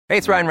Hey,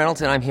 it's Ryan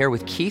Reynolds, and I'm here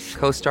with Keith,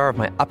 co-star of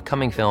my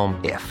upcoming film,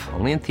 If,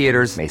 only in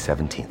theaters May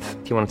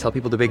 17th. Do you want to tell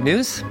people the big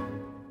news?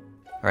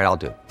 All right, I'll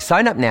do it.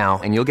 Sign up now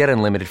and you'll get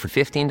unlimited for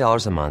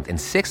 $15 a month and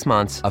 6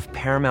 months of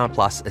Paramount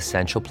Plus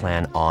Essential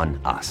Plan on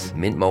us.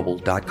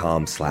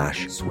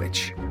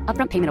 MintMobile.com/switch.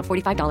 Upfront payment of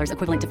 $45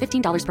 equivalent to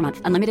 $15 per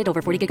month. Unlimited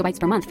over 40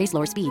 gigabytes per month. Face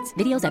lower speeds.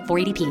 Videos at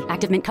 480p.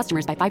 Active Mint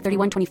customers by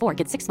 531.24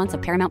 get 6 months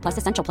of Paramount Plus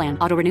Essential Plan.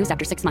 Auto renews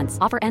after 6 months.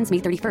 Offer ends May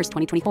 31st,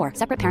 2024.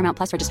 Separate Paramount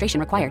Plus registration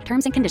required.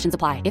 Terms and conditions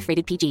apply if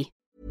rated PG.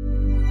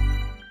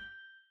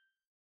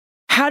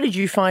 How did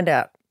you find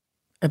out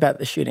about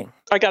the shooting?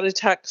 I got a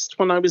text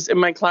when I was in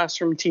my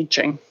classroom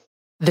teaching.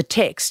 The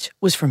text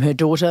was from her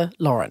daughter,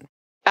 Lauren.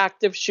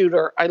 Active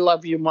shooter, I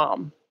love you,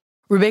 Mom.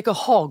 Rebecca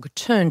Hogg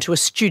turned to a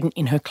student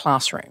in her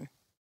classroom.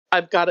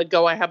 I've got to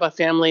go. I have a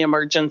family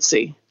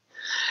emergency.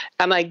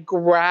 And I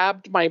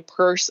grabbed my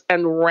purse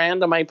and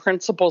ran to my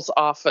principal's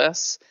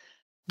office.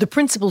 The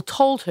principal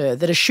told her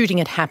that a shooting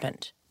had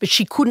happened, but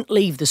she couldn't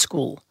leave the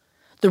school.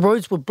 The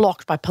roads were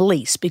blocked by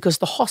police because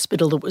the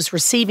hospital that was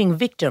receiving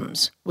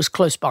victims was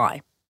close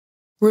by.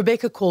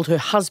 Rebecca called her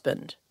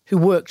husband, who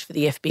worked for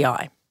the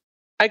FBI.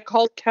 I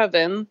called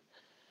Kevin,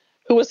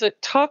 who was at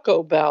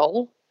Taco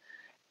Bell,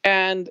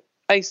 and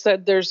I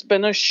said, there's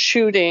been a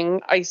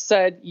shooting. I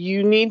said,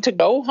 you need to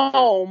go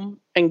home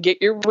and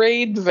get your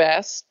raid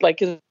vest, like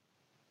his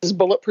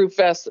bulletproof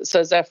vest that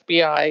says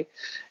FBI,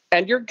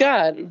 and your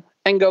gun,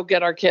 and go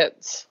get our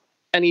kids.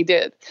 And he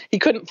did. He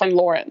couldn't find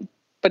Lauren,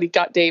 but he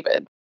got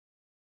David.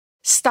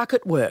 Stuck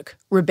at work,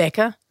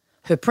 Rebecca,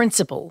 her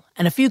principal,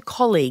 and a few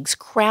colleagues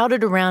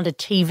crowded around a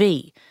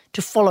TV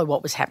to follow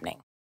what was happening.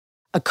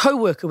 A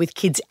co-worker with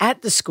kids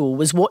at the school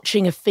was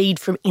watching a feed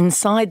from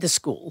inside the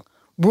school,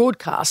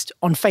 broadcast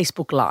on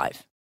Facebook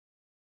Live.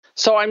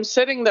 So I'm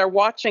sitting there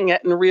watching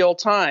it in real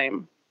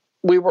time.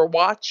 We were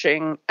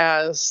watching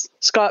as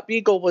Scott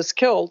Beagle was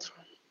killed,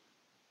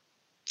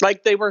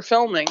 like they were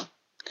filming.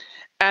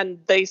 And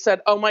they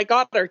said, oh my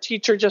God, our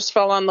teacher just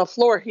fell on the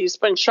floor. He's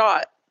been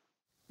shot.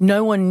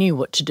 No one knew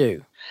what to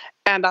do.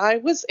 And I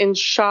was in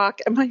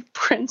shock. And my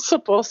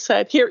principal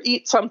said, here,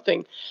 eat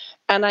something.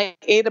 And I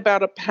ate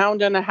about 1.5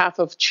 pounds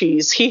of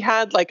cheese. He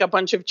had like a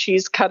bunch of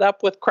cheese cut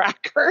up with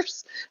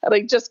crackers. And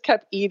I just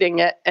kept eating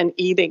it and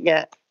eating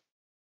it.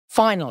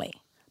 Finally,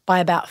 by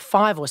about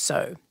 5 or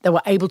so, they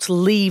were able to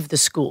leave the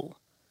school.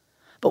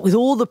 But with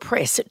all the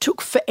press, it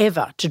took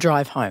forever to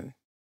drive home.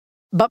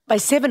 But by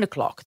 7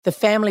 o'clock, the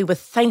family were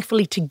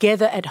thankfully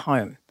together at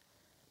home.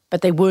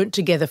 But they weren't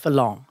together for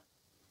long.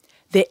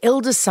 Their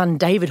eldest son,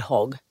 David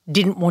Hogg,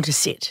 didn't want to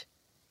sit.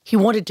 He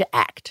wanted to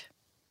act.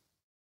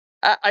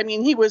 I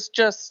mean, he was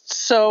just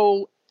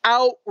so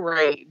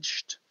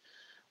outraged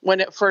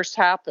when it first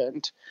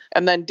happened.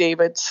 And then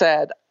David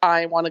said,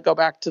 I want to go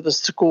back to the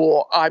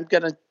school. I'm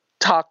going to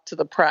talk to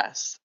the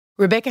press.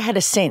 Rebecca had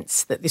a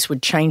sense that this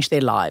would change their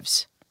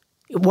lives.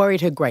 It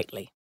worried her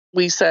greatly.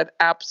 We said,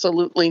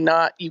 absolutely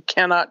not. You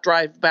cannot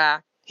drive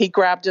back. He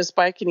grabbed his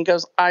bike and he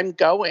goes, I'm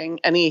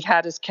going. And he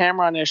had his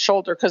camera on his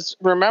shoulder because,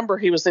 remember,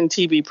 he was in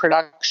TV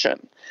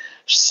production.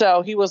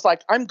 So he was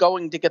like, I'm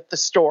going to get the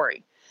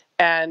story.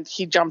 And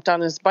he jumped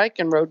on his bike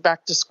and rode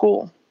back to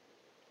school.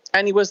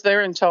 And he was there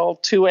until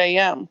 2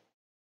 a.m.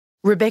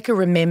 Rebecca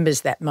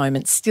remembers that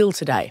moment still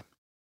today.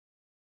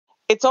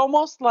 It's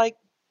almost like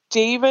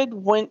David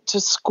went to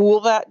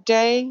school that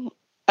day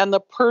and the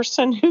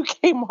person who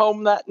came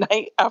home that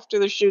night after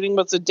the shooting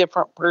was a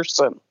different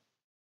person.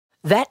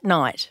 That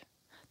night,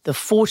 the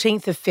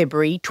 14th of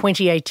February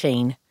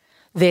 2018,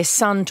 their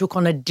son took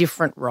on a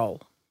different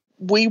role.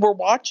 We were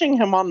watching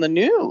him on the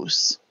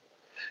news.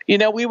 You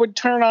know, we would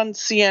turn on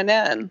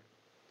CNN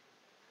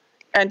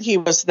and he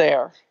was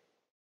there.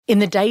 In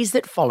the days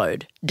that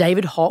followed,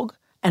 David Hogg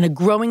and a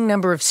growing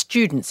number of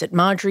students at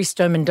Marjory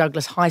Stoneman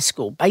Douglas High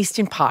School, based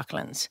in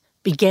Parklands,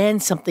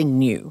 began something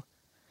new.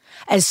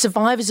 As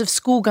survivors of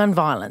school gun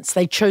violence,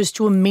 they chose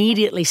to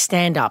immediately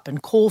stand up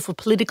and call for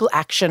political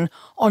action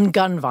on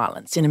gun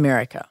violence in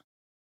America.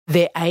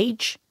 Their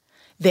age,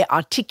 their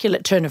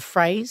articulate turn of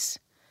phrase,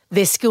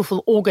 their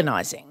skillful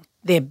organising,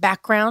 their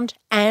background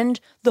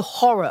and the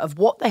horror of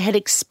what they had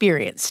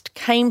experienced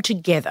came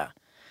together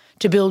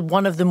to build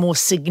one of the more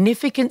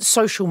significant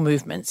social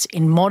movements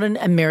in modern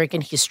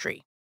American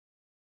history.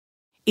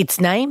 Its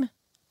name?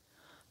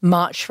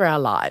 March for Our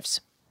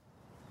Lives.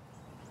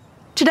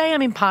 Today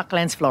I'm in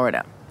Parklands,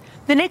 Florida.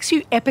 The next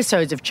few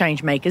episodes of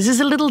Changemakers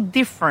is a little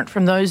different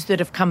from those that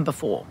have come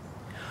before.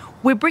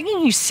 We're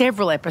bringing you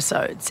several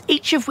episodes,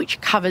 each of which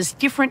covers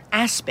different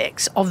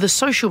aspects of the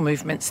social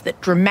movements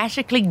that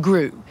dramatically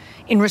grew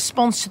in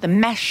response to the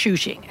mass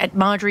shooting at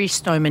Marjory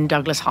Stoneman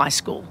Douglas High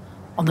School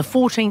on the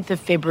 14th of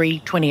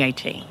February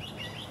 2018.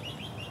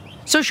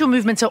 Social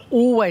movements are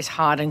always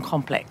hard and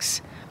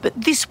complex, but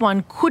this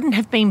one couldn't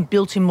have been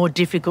built in more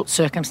difficult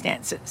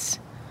circumstances.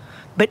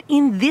 But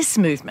in this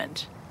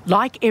movement,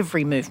 like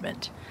every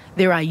movement,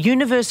 there are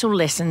universal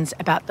lessons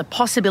about the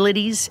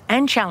possibilities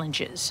and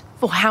challenges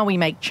for how we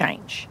make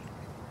change.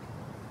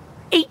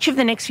 Each of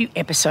the next few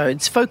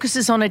episodes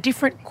focuses on a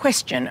different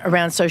question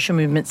around social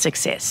movement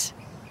success.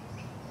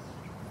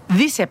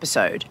 This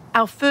episode,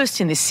 our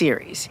first in this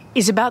series,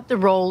 is about the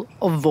role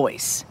of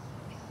voice.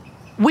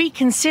 We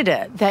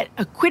consider that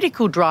a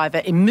critical driver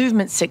in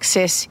movement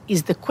success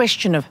is the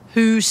question of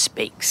who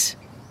speaks.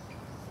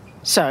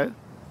 So,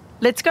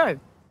 let's go.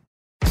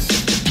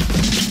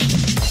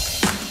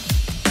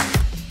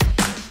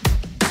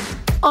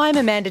 I'm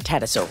Amanda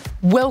Tattersall.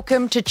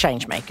 Welcome to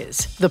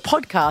Changemakers, the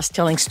podcast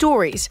telling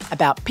stories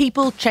about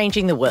people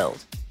changing the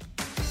world.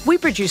 We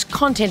produce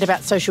content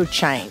about social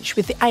change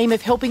with the aim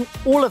of helping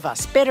all of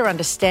us better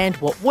understand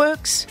what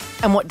works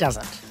and what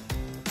doesn't.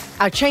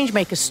 Our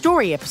Changemaker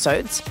story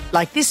episodes,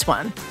 like this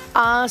one,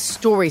 are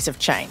stories of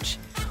change.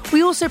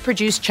 We also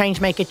produce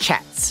Changemaker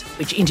chats,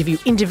 which interview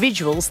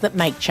individuals that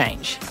make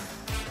change.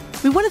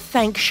 We want to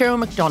thank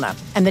Cheryl McDonough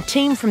and the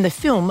team from the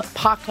film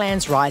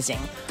Parklands Rising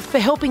for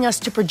helping us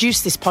to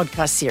produce this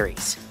podcast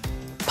series.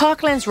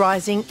 Parklands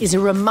Rising is a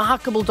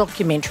remarkable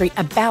documentary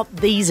about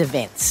these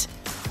events.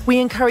 We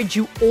encourage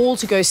you all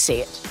to go see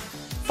it.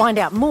 Find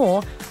out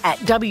more at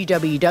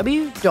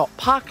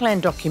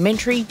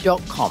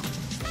www.parklanddocumentary.com.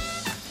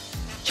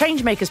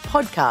 Changemakers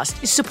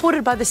podcast is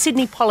supported by the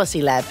Sydney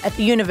Policy Lab at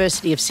the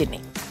University of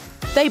Sydney.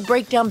 They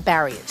break down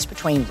barriers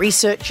between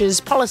researchers,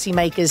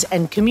 policymakers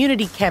and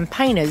community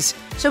campaigners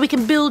so we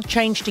can build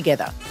change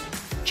together.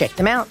 Check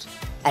them out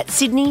at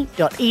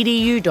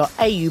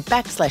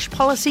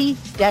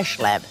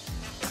sydney.edu.au/policy-lab.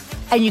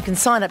 And you can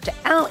sign up to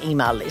our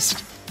email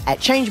list at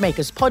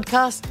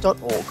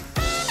changemakerspodcast.org.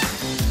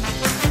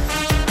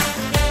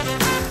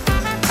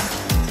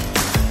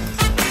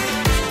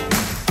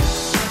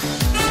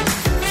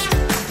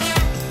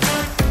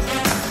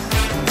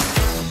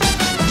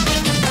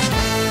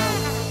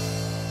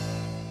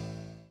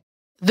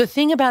 The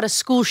thing about a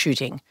school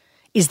shooting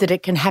is that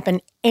it can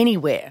happen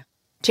anywhere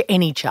to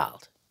any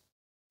child.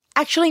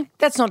 Actually,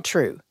 that's not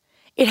true.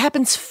 It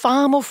happens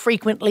far more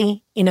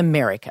frequently in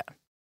America.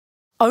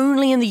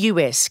 Only in the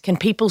US can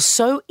people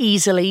so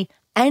easily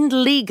and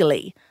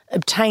legally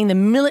obtain the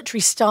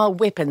military-style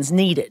weapons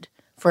needed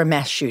for a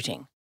mass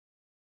shooting.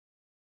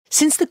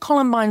 Since the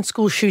Columbine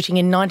school shooting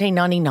in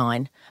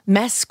 1999,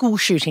 mass school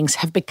shootings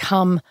have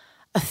become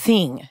a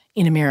thing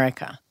in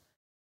America.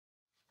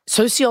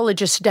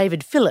 Sociologist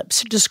David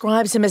Phillips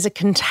describes them as a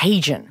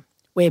contagion,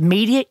 where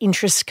media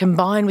interests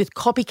combine with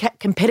copycat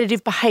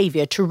competitive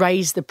behaviour to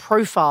raise the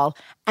profile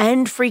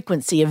and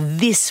frequency of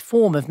this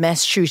form of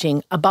mass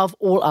shooting above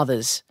all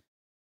others.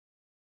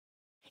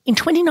 In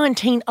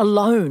 2019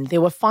 alone,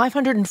 there were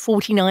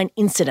 549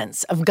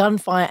 incidents of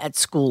gunfire at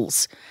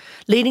schools,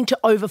 leading to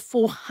over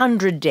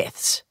 400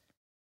 deaths.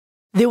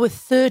 There were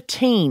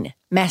 13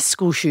 mass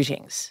school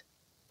shootings,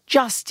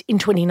 just in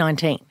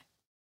 2019.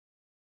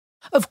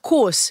 Of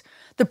course,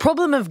 the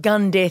problem of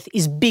gun death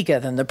is bigger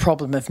than the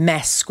problem of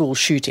mass school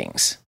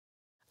shootings.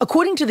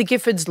 According to the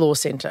Giffords Law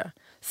Centre,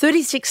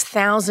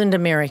 36,000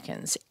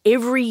 Americans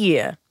every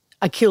year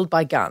are killed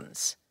by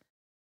guns.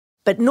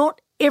 But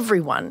not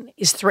everyone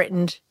is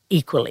threatened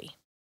equally.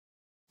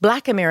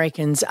 Black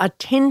Americans are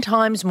 10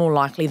 times more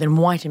likely than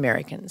white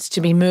Americans to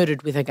be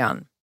murdered with a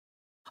gun.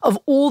 Of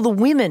all the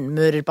women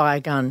murdered by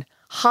a gun,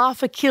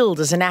 half are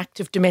killed as an act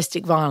of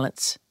domestic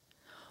violence.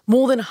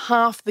 More than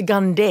half the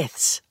gun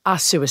deaths are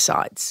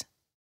suicides.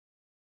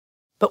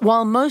 But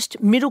while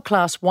most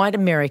middle-class white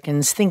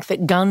Americans think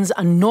that guns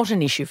are not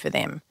an issue for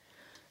them,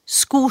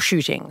 school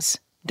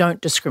shootings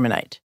don't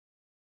discriminate.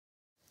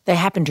 They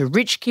happen to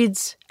rich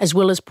kids as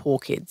well as poor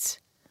kids,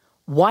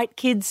 white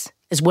kids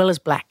as well as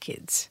black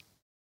kids.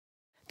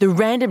 The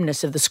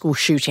randomness of the school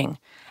shooting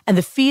and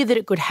the fear that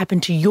it could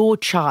happen to your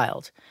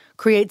child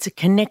creates a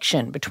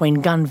connection between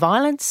gun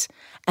violence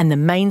and the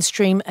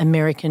mainstream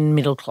American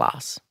middle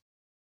class.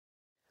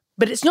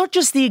 But it's not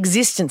just the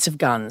existence of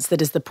guns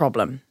that is the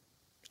problem.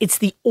 It's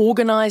the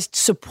organised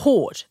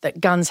support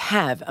that guns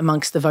have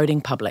amongst the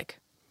voting public.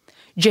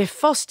 Jeff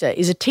Foster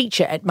is a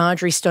teacher at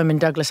Marjory Stoneman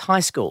Douglas High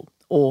School,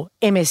 or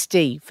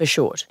MSD for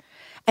short,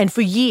 and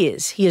for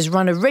years he has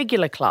run a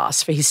regular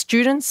class for his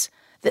students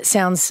that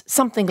sounds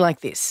something like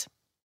this.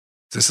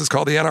 This is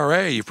called the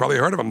NRA. You've probably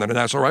heard of them. They're the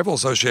National Rifle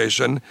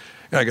Association.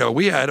 And I go,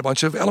 we had a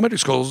bunch of elementary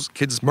school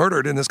kids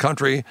murdered in this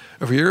country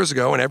a few years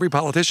ago, and every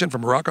politician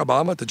from Barack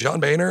Obama to John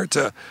Boehner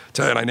to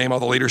and I name all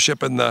the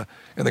leadership in the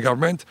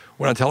government,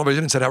 went on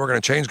television and said how we're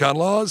going to change gun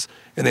laws,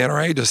 and the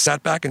NRA just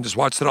sat back and just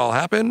watched it all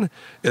happen,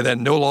 and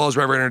then no laws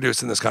were ever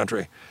introduced in this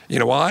country. You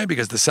know why?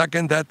 Because the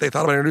second that they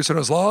thought about introducing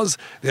those laws,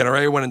 the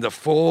NRA went into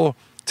full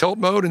tilt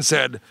mode and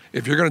said,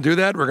 if you're going to do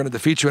that, we're going to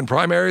defeat you in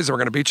primaries, and we're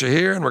going to beat you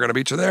here, and we're going to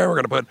beat you there, we're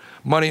going to put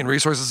money and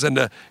resources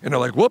into, and they're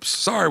like, whoops,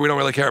 sorry, we don't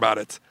really care about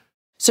it.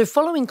 So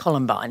following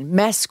Columbine,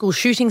 mass school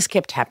shootings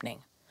kept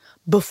happening.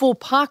 Before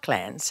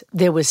Parklands,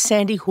 there was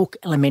Sandy Hook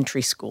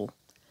Elementary School.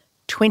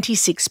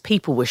 26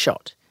 people were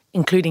shot,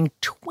 including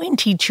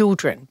 20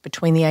 children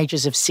between the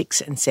ages of 6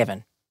 and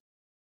 7.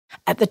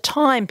 At the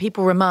time,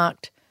 people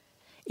remarked,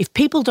 if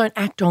people don't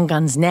act on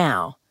guns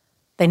now,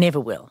 they never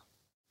will.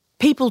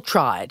 People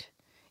tried,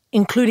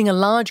 including a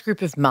large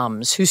group of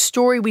mums whose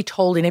story we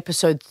told in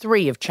episode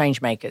 3 of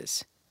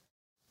Changemakers.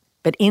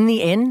 But in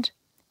the end,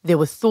 there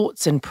were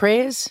thoughts and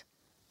prayers,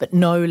 but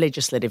no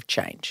legislative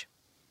change.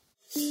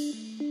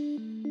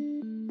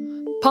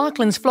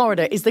 Parklands,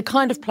 Florida is the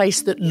kind of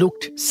place that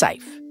looked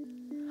safe.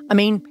 I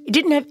mean, it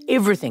didn't have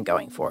everything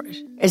going for it.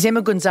 As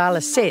Emma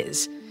Gonzalez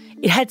says,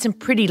 it had some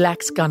pretty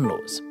lax gun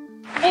laws.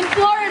 In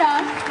Florida,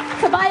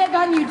 to buy a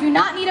gun, you do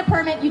not need a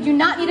permit, you do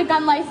not need a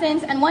gun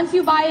license, and once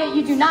you buy it,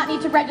 you do not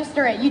need to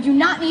register it. You do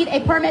not need a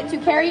permit to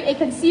carry a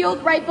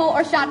concealed rifle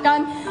or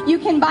shotgun. You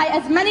can buy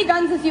as many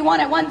guns as you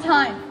want at one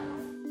time.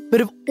 But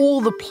of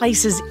all the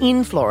places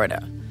in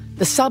Florida,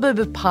 the suburb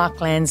of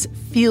Parklands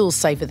feels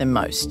safer than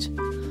most.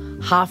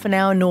 Half an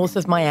hour north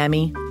of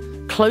Miami,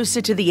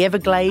 closer to the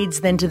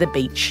Everglades than to the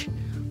beach,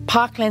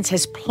 Parklands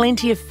has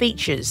plenty of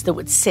features that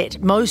would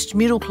set most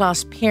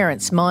middle-class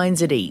parents'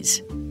 minds at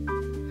ease.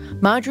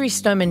 Marjory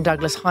Stoneman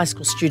Douglas High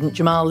School student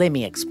Jamal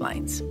Lemmy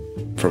explains.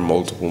 For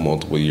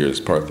multiple years,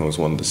 Parkland was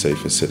one of the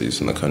safest cities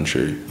in the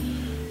country.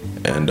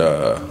 And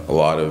a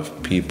lot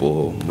of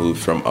people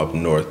moved from up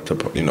north to,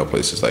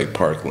 places like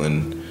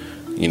Parkland,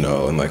 in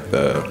like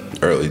the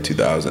early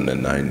 2000s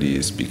and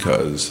 90s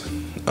because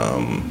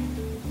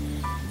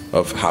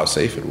of how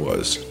safe it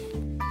was.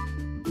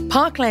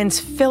 Parklands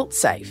felt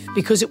safe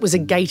because it was a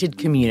gated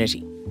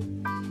community.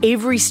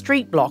 Every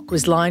street block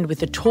was lined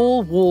with a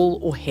tall wall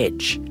or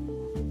hedge.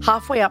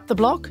 Halfway up the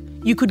block,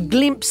 you could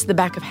glimpse the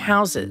back of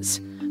houses,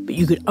 but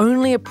you could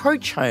only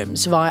approach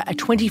homes via a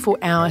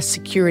 24-hour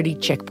security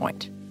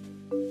checkpoint.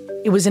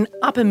 It was an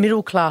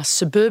upper-middle-class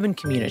suburban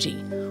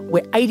community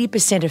where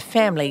 80% of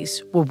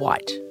families were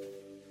white.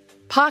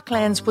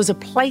 Parklands was a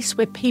place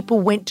where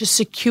people went to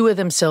secure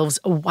themselves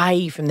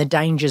away from the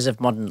dangers of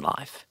modern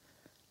life.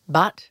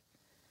 But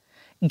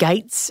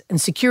gates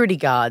and security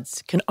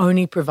guards can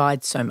only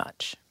provide so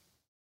much.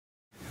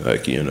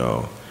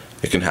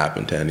 It can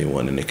happen to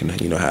anyone and it can,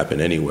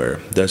 happen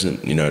anywhere. It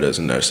doesn't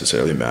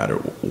necessarily matter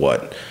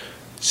what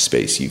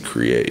space you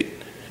create,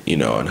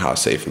 and how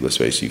safe of the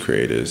space you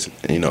create is,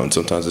 and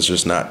sometimes it's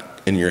just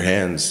not in your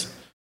hands.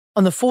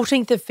 On the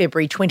 14th of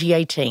February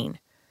 2018,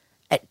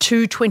 at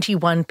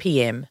 2:21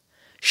 p.m,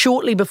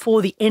 shortly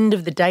before the end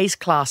of the day's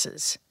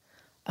classes,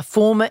 a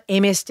former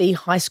MSD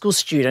high school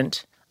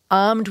student,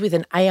 armed with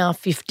an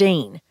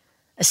AR-15,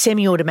 a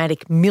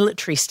semi-automatic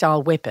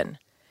military-style weapon,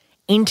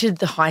 entered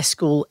the high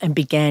school and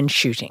began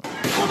shooting.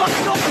 Oh my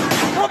God!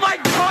 Oh my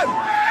God!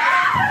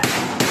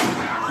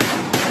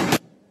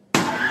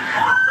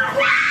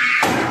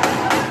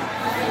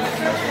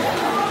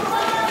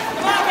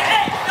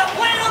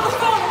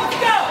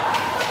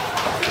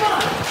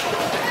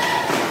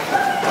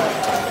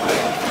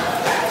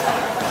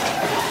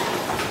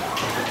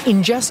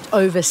 In just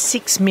over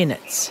 6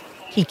 minutes,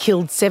 he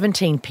killed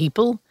 17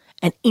 people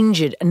and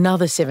injured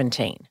another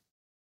 17.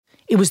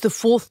 It was the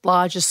fourth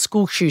largest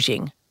school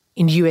shooting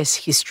in US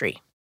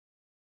history.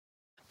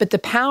 But the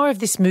power of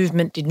this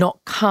movement did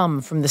not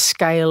come from the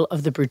scale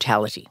of the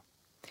brutality.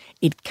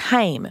 It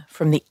came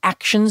from the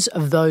actions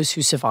of those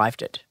who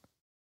survived it.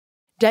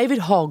 David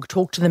Hogg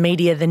talked to the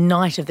media the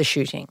night of the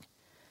shooting,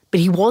 but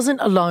he wasn't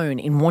alone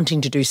in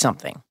wanting to do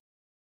something.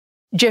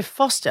 Jeff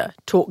Foster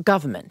taught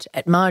government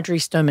at Marjory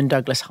Stoneman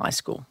Douglas High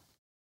School.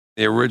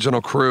 The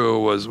original crew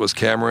was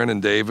Cameron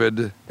and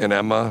David and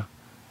Emma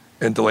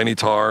and Delaney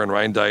Tarr and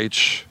Ryan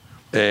Deitch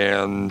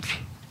and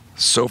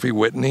Sophie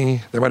Whitney.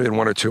 There might have been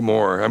one or two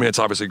more. I mean, it's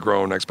obviously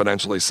grown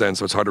exponentially since,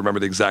 so it's hard to remember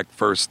the exact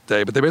first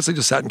day. But they basically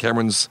just sat in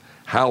Cameron's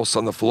house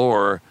on the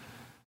floor.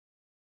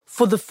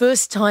 For the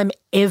first time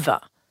ever,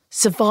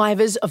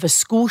 survivors of a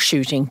school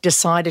shooting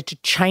decided to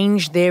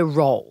change their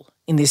role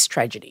in this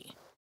tragedy.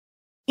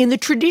 In the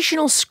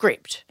traditional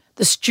script,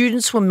 the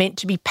students were meant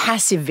to be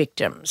passive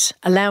victims,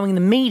 allowing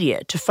the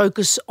media to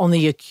focus on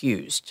the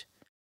accused.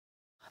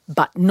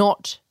 But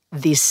not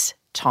this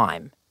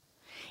time.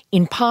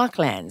 In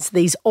Parklands,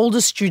 these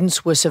older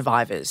students were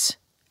survivors,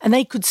 and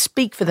they could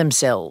speak for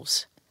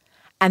themselves.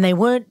 And they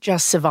weren't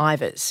just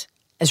survivors,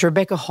 as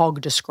Rebecca Hogg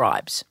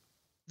describes.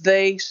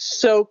 They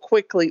so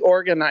quickly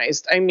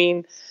organized. I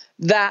mean,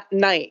 that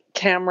night,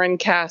 Cameron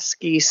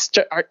Kasky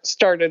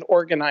started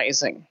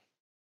organizing.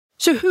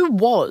 So who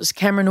was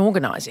Cameron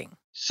organising?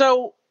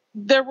 So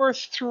there were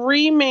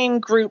three main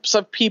groups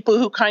of people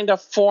who kind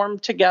of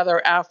formed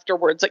together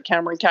afterwards at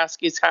Cameron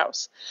Kasky's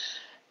house.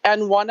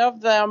 And one of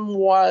them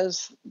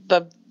was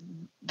the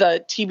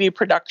TV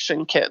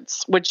production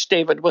kids, which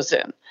David was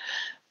in.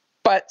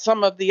 But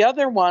some of the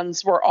other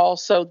ones were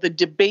also the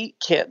debate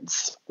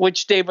kids,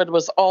 which David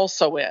was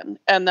also in.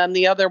 And then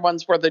the other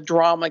ones were the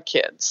drama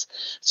kids.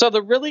 So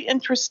the really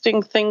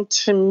interesting thing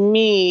to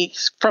me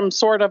from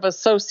sort of a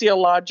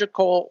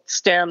sociological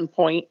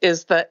standpoint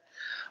is that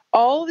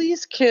all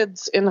these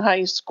kids in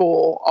high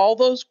school, all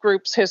those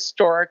groups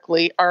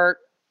historically are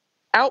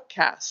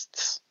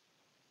outcasts.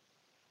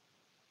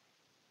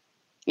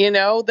 They're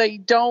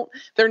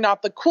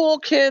not the cool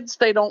kids.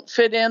 They don't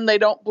fit in. They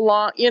don't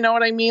belong. You know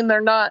what I mean?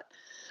 They're not,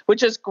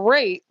 which is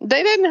great.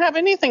 They didn't have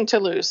anything to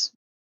lose.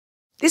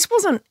 This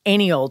wasn't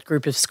any old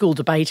group of school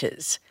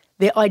debaters.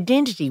 Their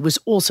identity was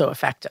also a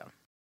factor.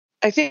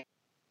 I think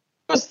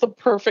it was the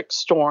perfect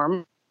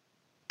storm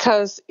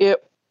because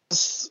it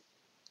was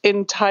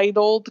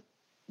entitled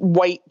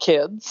white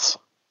kids,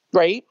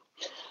 right?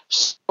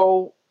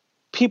 So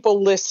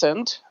people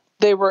listened.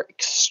 They were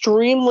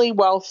extremely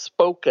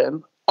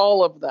well-spoken,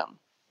 all of them.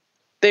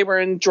 They were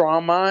in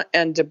drama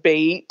and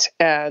debate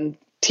and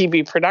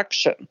TV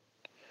production.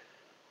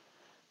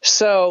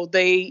 So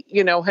they,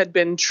 had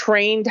been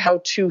trained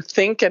how to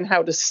think and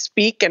how to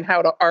speak and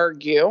how to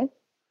argue.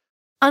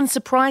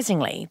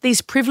 Unsurprisingly,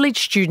 these privileged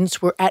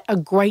students were at a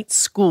great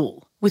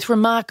school with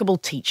remarkable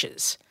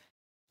teachers.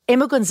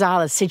 Emma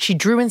Gonzalez said she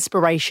drew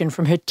inspiration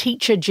from her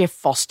teacher, Jeff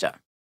Foster,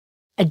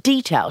 a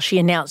detail she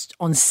announced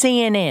on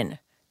CNN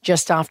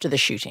just after the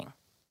shooting.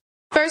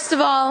 First of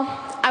all,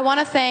 I want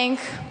to thank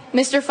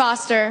Mr.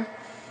 Foster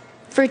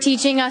for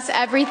teaching us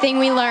everything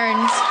we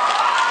learned.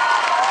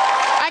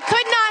 I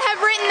could not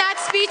have written that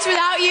speech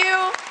without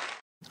you.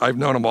 I've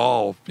known them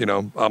all,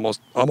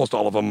 almost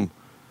all of them,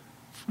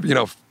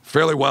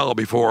 fairly well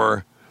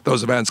before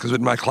those events, because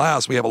in my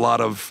class we have a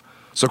lot of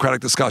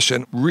Socratic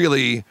discussion.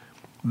 Really,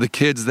 the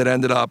kids that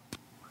ended up,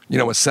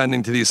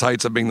 ascending to these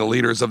heights of being the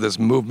leaders of this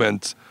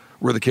movement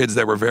were the kids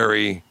that were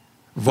very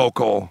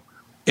vocal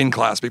in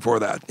class before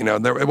that.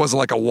 It wasn't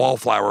like a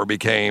wallflower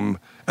became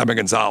Emma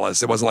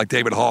Gonzalez. It wasn't like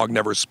David Hogg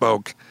never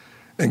spoke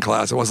in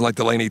class. It wasn't like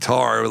Delaney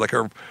Tarr. It was like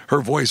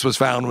her voice was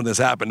found when this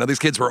happened. Now, these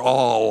kids were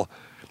all,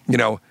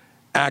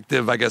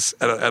 active, I guess,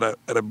 at a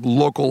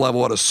local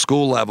level, at a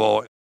school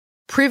level.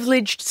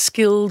 Privileged,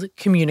 skilled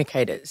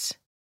communicators.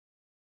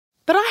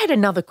 But I had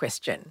another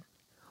question.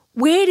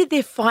 Where did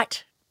their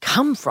fight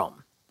come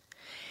from?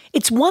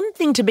 It's one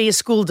thing to be a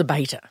school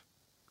debater,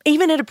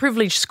 even at a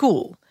privileged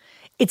school.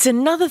 It's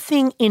another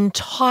thing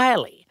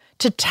entirely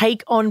to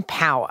take on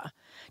power,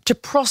 to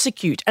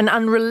prosecute an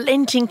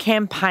unrelenting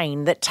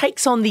campaign that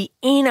takes on the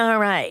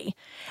NRA,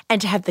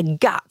 and to have the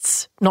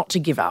guts not to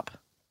give up.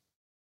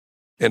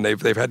 And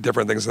they've had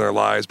different things in their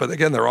lives, but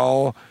again,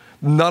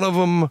 none of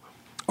them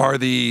are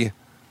the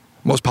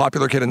most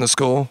popular kid in the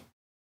school.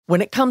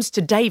 When it comes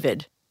to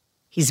David,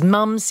 his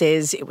mum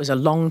says it was a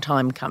long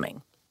time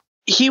coming.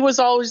 He was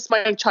always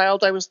my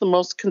child I was the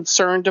most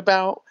concerned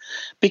about,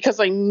 because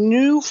I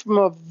knew from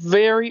a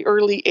very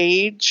early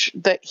age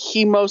that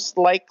he most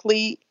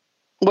likely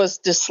was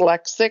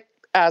dyslexic,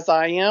 as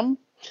I am,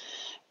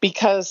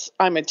 because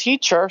I'm a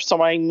teacher,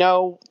 so I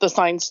know the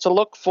signs to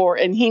look for,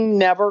 and he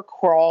never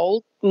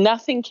crawled.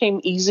 Nothing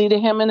came easy to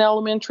him in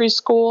elementary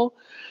school,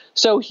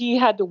 so he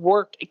had to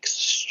work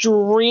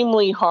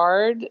extremely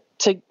hard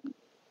to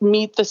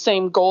meet the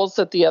same goals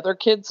that the other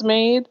kids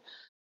made.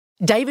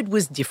 David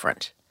was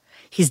different.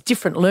 His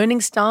different learning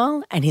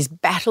style and his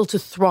battle to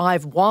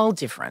thrive while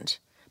different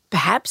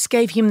perhaps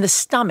gave him the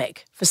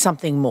stomach for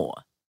something more.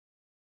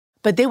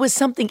 But there was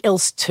something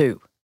else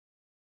too.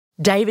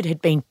 David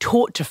had been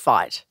taught to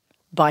fight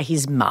by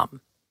his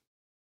mum.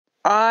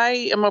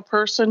 I am a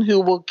person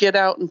who will get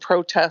out and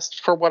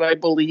protest for what I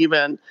believe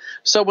in.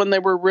 So when they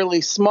were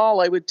really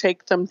small, I would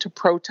take them to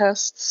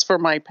protests for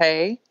my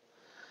pay.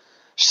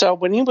 So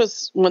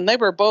when they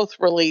were both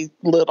really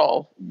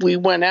little, we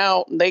went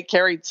out and they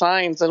carried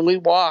signs and we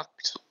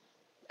walked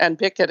and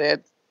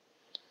picketed.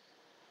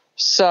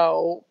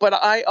 So, but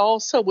I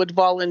also would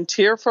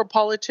volunteer for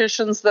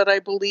politicians that I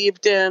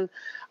believed in.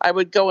 I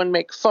would go and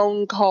make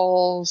phone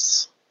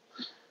calls.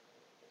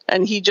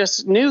 And he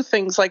just knew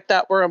things like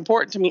that were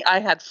important to me.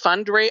 I've had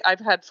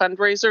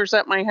fundraisers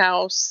at my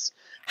house.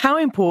 How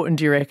important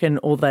do you reckon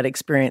all that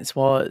experience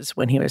was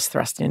when he was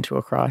thrust into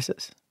a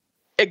crisis?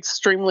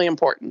 Extremely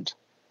important.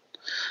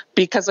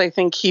 Because I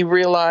think he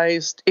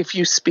realized if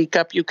you speak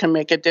up, you can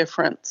make a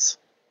difference.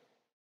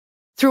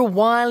 Through a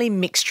wily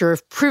mixture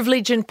of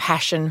privilege and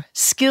passion,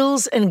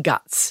 skills and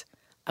guts,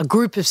 a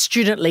group of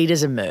student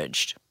leaders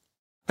emerged.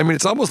 I mean,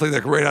 it's almost like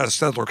they're right out of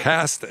Central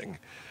Casting.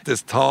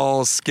 This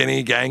tall,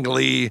 skinny,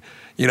 gangly,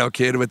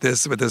 kid with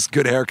this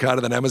good haircut,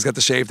 and then Emma's got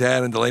the shaved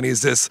head, and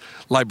Delaney's this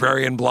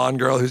librarian blonde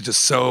girl who's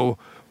just so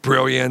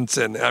brilliant.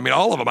 And I mean,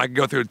 all of them. I could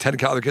go through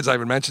 10 other kids I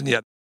haven't mentioned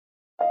yet.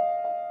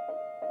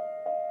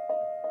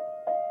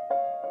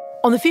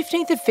 On the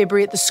 15th of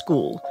February at the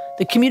school,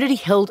 the community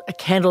held a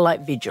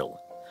candlelight vigil.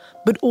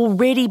 But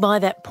already by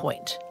that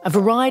point, a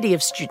variety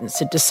of students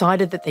had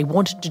decided that they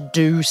wanted to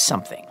do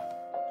something.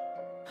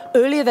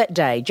 Earlier that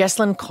day,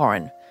 Jaslyn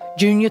Corrin,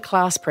 junior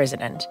class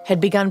president, had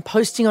begun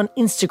posting on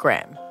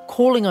Instagram,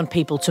 calling on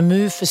people to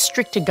move for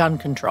stricter gun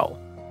control.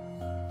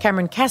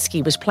 Cameron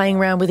Kasky was playing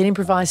around with an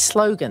improvised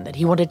slogan that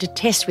he wanted to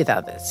test with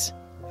others.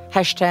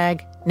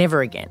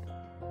 #NeverAgain.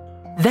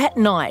 That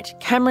night,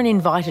 Cameron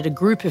invited a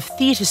group of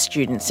theatre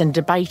students and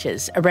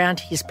debaters around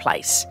his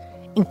place,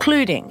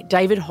 including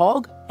David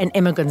Hogg and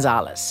Emma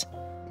Gonzalez.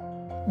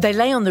 They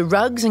lay on the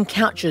rugs and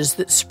couches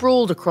that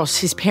sprawled across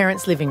his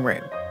parents' living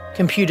room.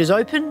 Computers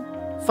open,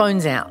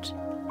 phones out.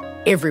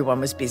 Everyone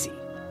was busy.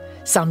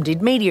 Some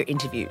did media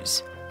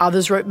interviews.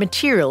 Others wrote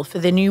material for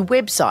their new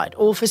website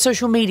or for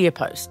social media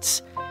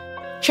posts.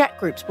 Chat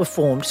groups were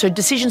formed so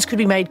decisions could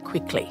be made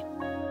quickly.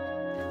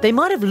 They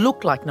might have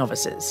looked like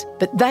novices,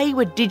 but they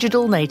were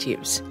digital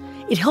natives.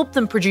 It helped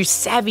them produce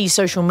savvy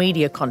social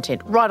media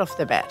content right off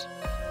the bat.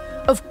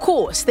 Of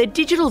course, their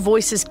digital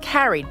voices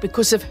carried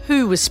because of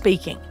who was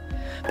speaking.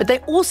 But they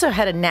also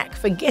had a knack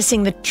for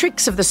guessing the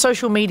tricks of the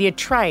social media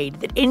trade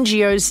that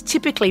NGOs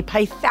typically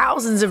pay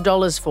thousands of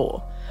dollars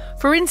for.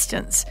 For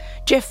instance,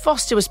 Jeff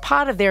Foster was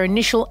part of their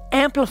initial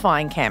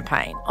amplifying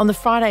campaign on the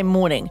Friday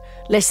morning,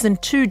 less than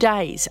 2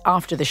 days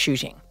after the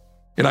shooting.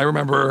 And I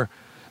remember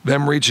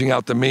them reaching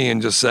out to me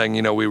and just saying,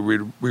 we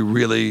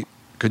really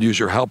could use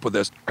your help with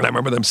this. And I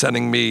remember them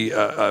sending me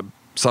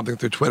something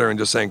through Twitter and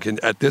just saying,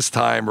 at this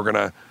time, we're going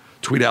to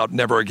tweet out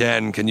never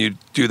again. Can you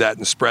do that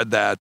and spread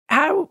that?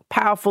 How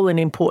powerful and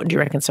important do you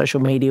reckon social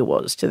media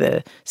was to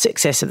the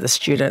success of the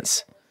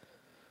students?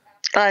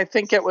 I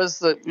think it was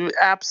the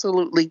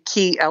absolutely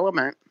key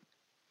element.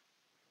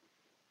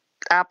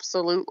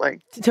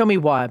 Absolutely. Tell me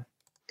why.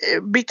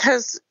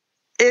 Because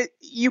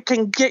you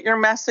can get your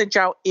message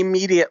out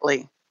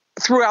immediately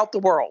throughout the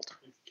world.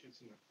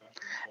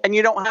 And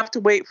you don't have to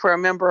wait for a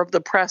member of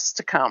the press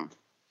to come.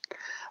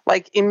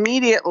 Like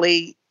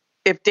immediately,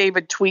 if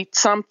David tweets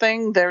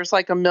something, there's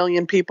like 1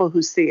 million people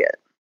who see it.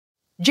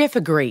 Jeff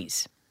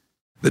agrees.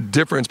 The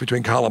difference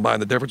between Columbine,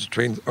 the difference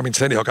between,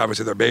 Sandy Hook,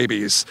 obviously they're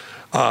babies,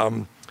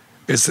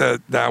 is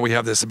that now we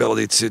have this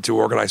ability to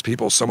organize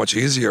people so much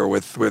easier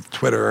with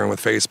Twitter and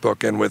with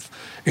Facebook and with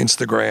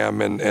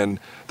Instagram and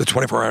the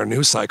 24-hour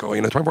news cycle.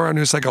 The 24-hour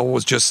news cycle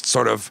was just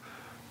sort of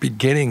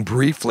beginning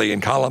briefly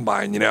in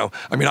Columbine,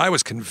 I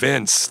was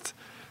convinced,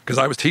 because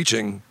I was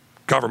teaching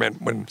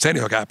government when Sandy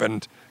Hook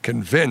happened,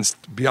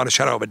 convinced beyond a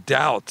shadow of a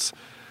doubt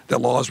that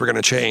laws were going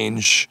to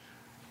change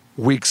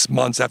weeks,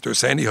 months after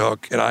Sandy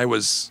Hook, and I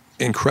was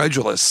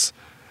incredulous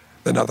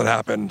that nothing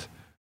happened.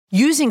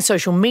 Using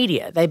social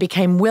media, they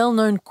became well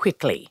known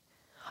quickly.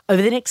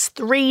 Over the next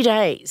 3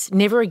 days,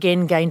 Never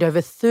Again gained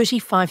over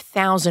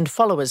 35,000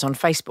 followers on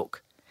Facebook.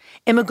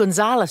 Emma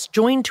Gonzalez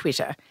joined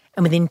Twitter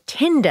and within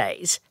 10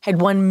 days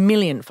had 1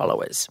 million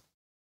followers.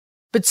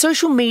 But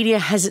social media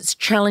has its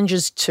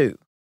challenges too.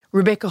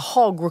 Rebecca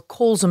Hogg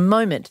recalls a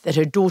moment that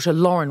her daughter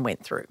Lauren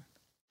went through.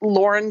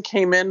 Lauren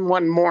came in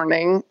one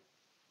morning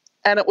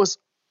and it was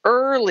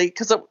early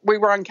because we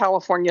were on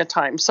California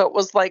time. So it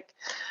was like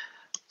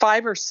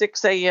 5 or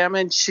 6 a.m.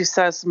 and she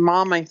says,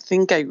 "Mom, I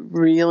think I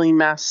really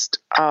messed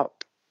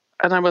up."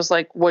 And I was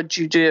like, "What'd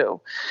you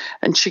do?"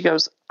 And she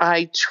goes,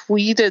 "I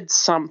tweeted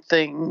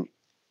something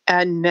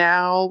and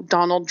now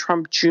Donald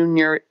Trump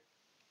Jr.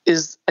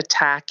 is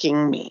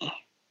attacking me."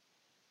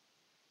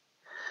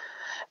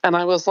 And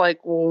I was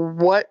like, "Well,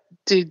 what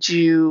did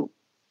you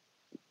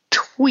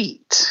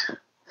tweet?"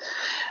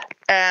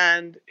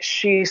 And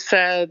she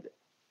said,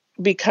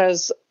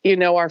 because,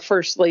 our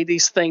First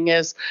Lady's thing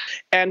is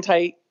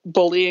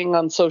anti-bullying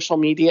on social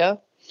media.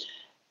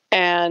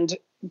 And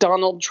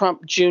Donald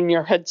Trump Jr.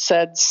 had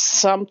said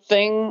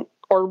something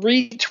or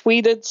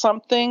retweeted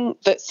something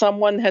that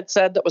someone had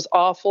said that was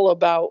awful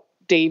about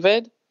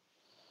David.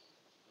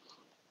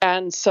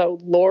 And so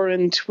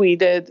Lauren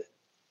tweeted,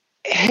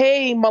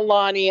 "Hey,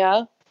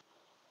 Melania.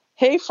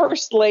 Hey,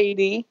 First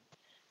Lady.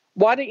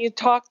 Why don't you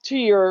talk to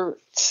your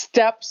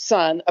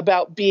stepson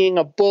about being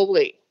a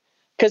bully?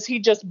 Because he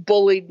just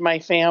bullied my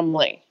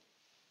family."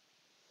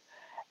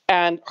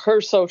 And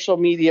her social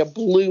media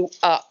blew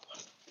up.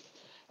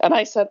 And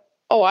I said,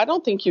 "Oh, I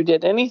don't think you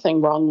did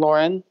anything wrong,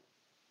 Lauren.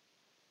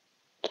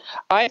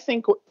 I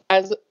think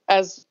as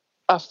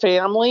a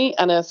family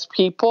and as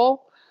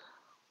people,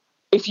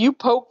 if you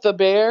poke the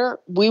bear,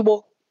 we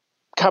will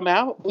come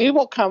out. We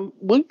will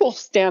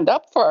stand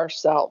up for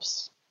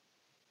ourselves.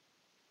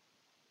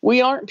 We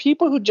aren't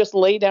people who just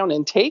lay down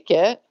and take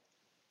it."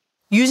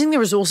 Using the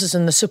resources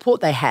and the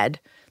support they had,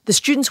 the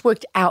students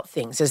worked out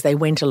things as they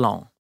went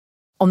along.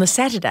 On the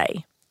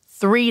Saturday,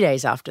 3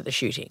 days after the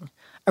shooting,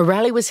 a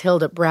rally was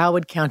held at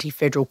Broward County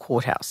Federal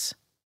Courthouse.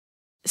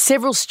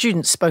 Several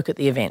students spoke at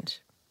the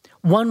event.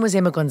 One was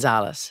Emma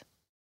Gonzalez.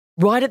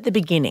 Right at the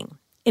beginning,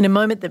 in a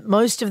moment that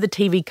most of the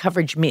TV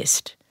coverage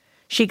missed,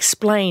 she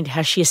explained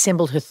how she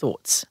assembled her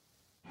thoughts.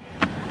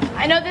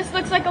 I know this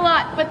looks like a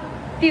lot, but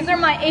these are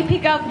my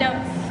AP Gov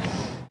notes.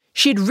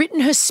 She had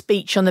written her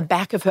speech on the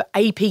back of her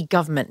AP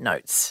Government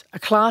Notes, a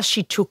class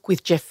she took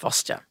with Jeff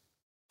Foster.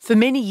 For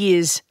many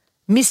years,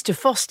 Mr.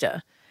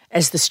 Foster,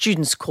 as the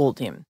students called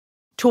him,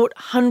 taught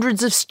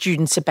hundreds of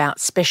students about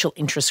special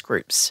interest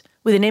groups,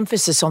 with an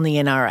emphasis on the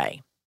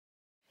NRA.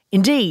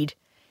 Indeed,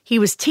 he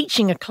was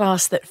teaching a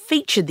class that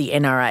featured the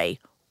NRA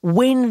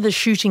when the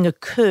shooting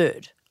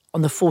occurred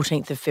on the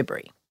 14th of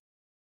February.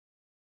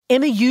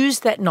 Emma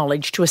used that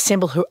knowledge to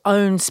assemble her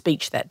own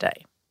speech that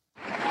day.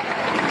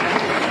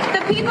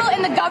 The people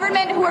in the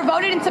government who were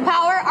voted into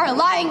power are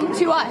lying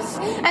to us.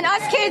 And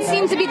us kids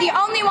seem to be the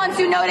only ones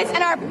who notice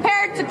and are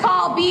prepared to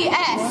call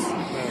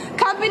BS.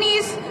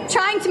 Companies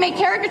trying to make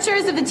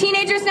caricatures of the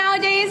teenagers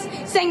nowadays,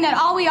 saying that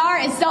all we are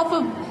is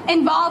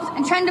self-involved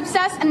and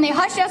trend-obsessed, and they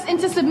hush us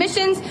into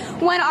submissions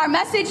when our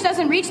message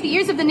doesn't reach the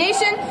ears of the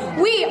nation.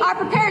 We are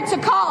prepared to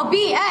call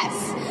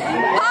BS.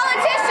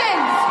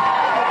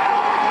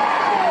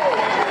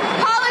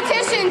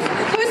 Politicians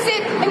who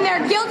sit in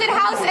their gilded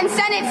House and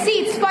Senate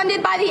seats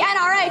funded by the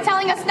NRA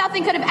telling us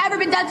nothing could have ever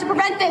been done to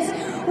prevent this.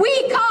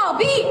 We call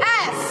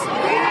BS.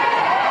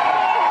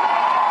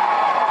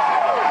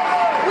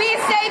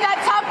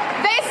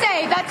 They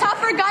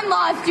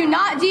laws do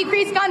not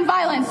decrease gun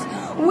violence.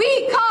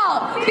 We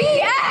call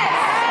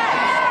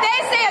BS. They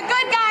say a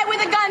good guy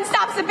with a gun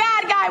stops a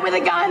bad guy with a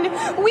gun.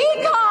 We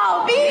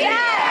call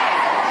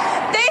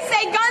BS. They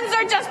say guns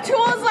are just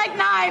tools like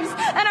knives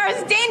and are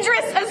as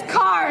dangerous as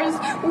cars.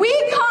 We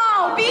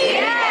call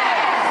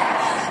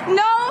BS.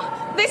 No,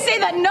 they say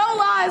that no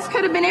laws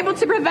could have been able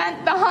to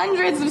prevent the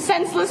hundreds of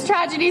senseless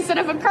tragedies that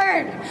have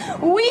occurred.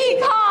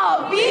 We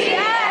call BS.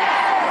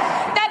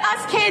 That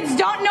us kids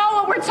don't know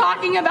what we're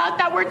talking about,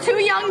 that we're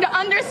too young to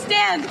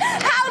understand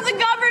how the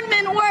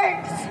government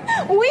works.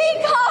 We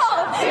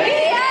call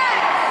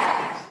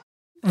BS.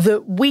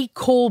 The "We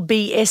Call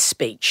BS"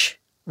 speech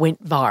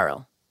went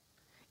viral.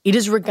 It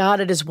is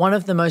regarded as one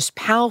of the most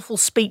powerful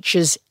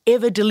speeches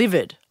ever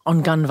delivered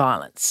on gun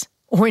violence,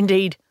 or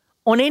indeed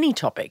on any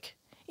topic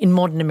in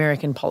modern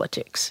American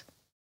politics.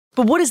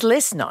 But what is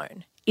less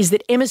known is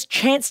that Emma's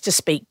chance to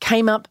speak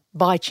came up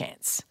by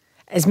chance,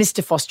 as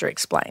Mr. Foster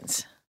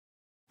explains.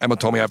 Emma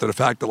told me after the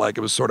fact that it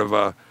was sort of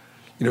a,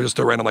 just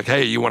a random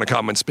hey, you want to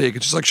come and speak?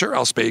 And she's like, sure,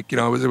 I'll speak. It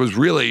was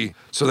really,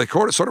 so they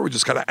sort of were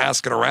just kind of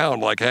asking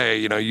around hey,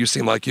 you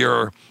seem like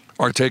you're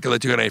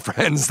articulate. You got any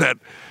friends that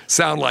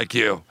sound like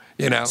you?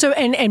 So,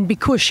 and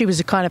because she was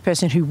the kind of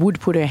person who would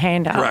put her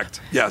hand up.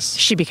 Correct. Yes.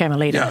 She became a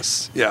leader.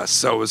 Yes.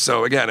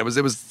 So again, it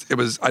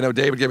was. I know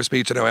David gave a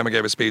speech. I know Emma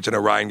gave a speech. I know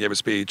Ryan gave a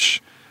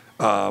speech,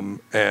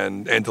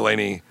 and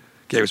Delaney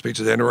gave a speech.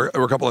 And there were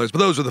a couple others, but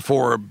those were the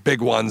four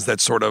big ones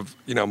that sort of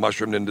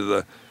mushroomed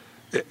into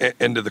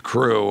the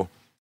crew.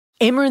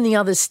 Emma and the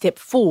others stepped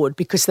forward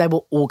because they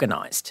were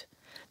organised.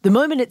 The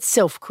moment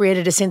itself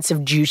created a sense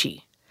of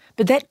duty,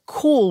 but that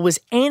call was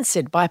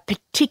answered by a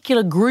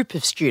particular group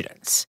of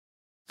students.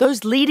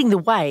 Those leading the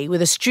way were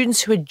the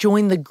students who had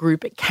joined the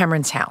group at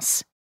Cameron's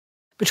house.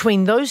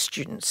 Between those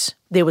students,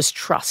 there was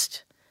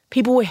trust.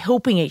 People were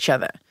helping each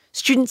other.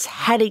 Students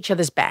had each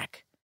other's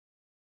back.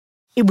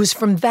 It was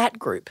from that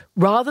group,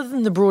 rather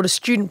than the broader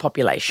student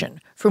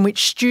population, from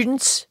which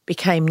students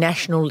became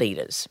national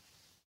leaders.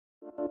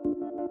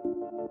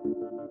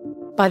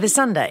 By the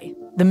Sunday,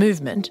 the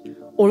movement,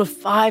 all of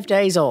 5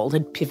 days old,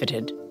 had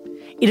pivoted.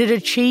 It had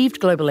achieved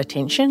global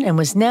attention and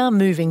was now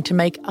moving to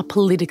make a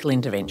political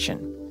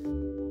intervention.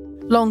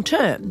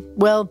 Long-term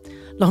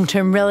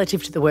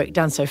relative to the work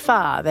done so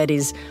far, that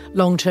is,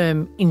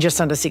 long-term in just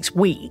under 6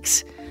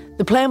 weeks,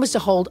 the plan was to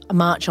hold a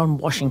march on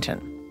Washington.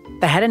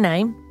 They had a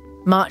name,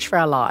 March for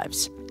Our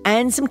Lives,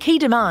 and some key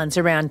demands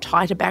around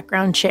tighter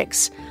background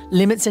checks,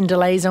 limits and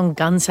delays on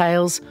gun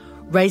sales,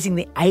 raising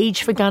the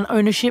age for gun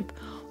ownership,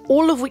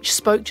 all of which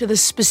spoke to the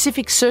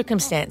specific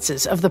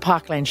circumstances of the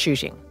Parkland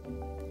shooting.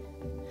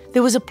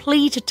 There was a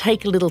plea to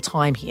take a little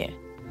time here.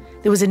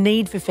 There was a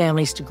need for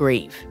families to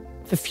grieve,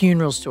 for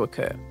funerals to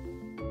occur.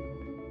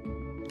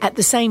 At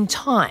the same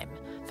time,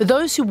 for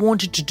those who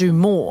wanted to do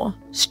more,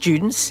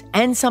 students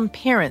and some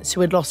parents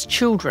who had lost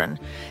children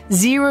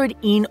zeroed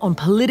in on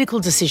political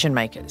decision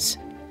makers.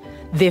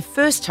 Their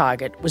first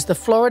target was the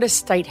Florida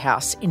State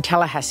House in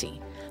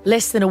Tallahassee,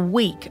 less than a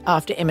week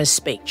after Emma's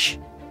speech.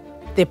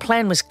 Their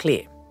plan was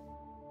clear.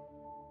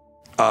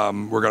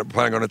 We're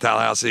planning on going to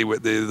Tallahassee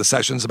with the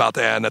session's about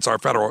to end. That's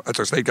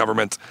our state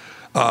government.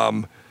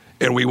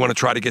 And we want to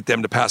try to get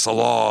them to pass a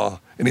law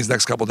in these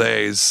next couple of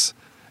days.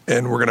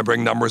 And we're going to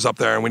bring numbers up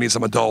there, and we need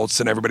some adults.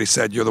 And everybody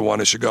said, you're the one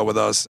who should go with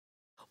us.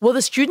 While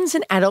the students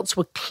and adults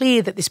were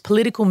clear that this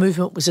political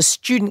movement was a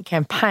student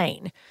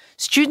campaign,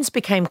 students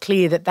became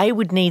clear that they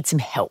would need some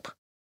help.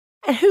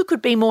 And who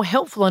could be more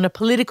helpful on a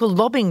political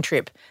lobbying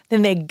trip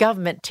than their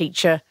government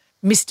teacher,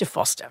 Mr.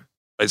 Foster?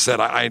 I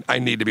said, I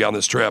need to be on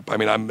this trip.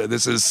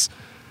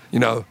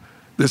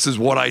 This is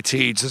what I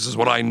teach. This is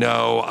what I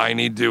know. I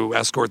need to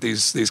escort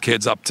these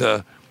kids up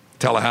to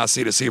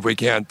Tallahassee to see if we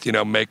can't,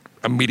 make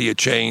immediate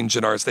change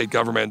in our state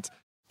government.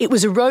 It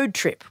was a road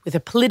trip with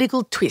a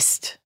political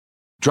twist.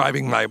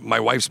 Driving my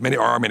wife's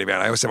our minivan.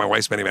 I always say my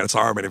wife's minivan. It's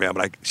our minivan,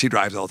 but she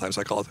drives all the time,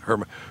 so I call it her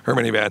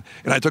minivan.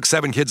 And I took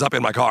 7 kids up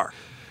in my car.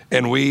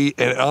 And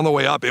on the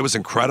way up, it was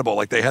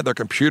incredible. They had their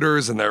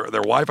computers and their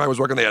Wi-Fi was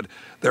working. They had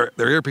their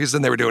earpieces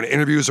and they were doing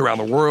interviews around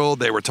the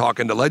world. They were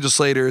talking to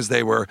legislators.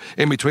 They were,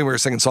 in between, we were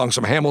singing songs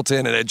from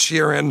Hamilton and Ed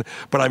Sheeran.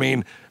 But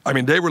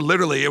they were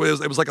literally, it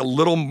was like a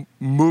little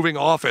moving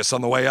office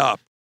on the way up.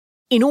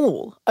 In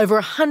all, over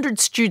 100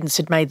 students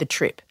had made the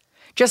trip.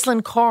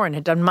 Jocelyn Corrin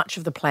had done much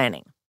of the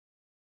planning.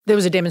 There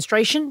was a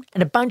demonstration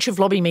and a bunch of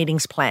lobby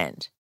meetings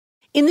planned.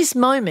 In this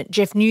moment,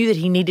 Jeff knew that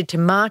he needed to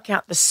mark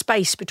out the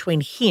space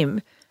between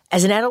him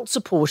as an adult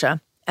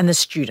supporter and the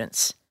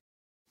students.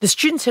 The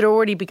students had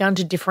already begun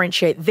to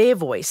differentiate their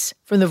voice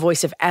from the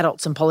voice of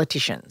adults and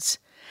politicians.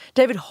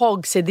 David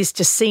Hogg said this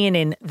to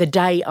CNN the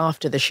day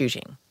after the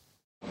shooting.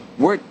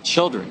 We're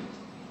children.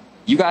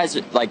 You guys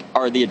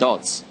are the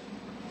adults.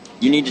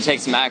 You need to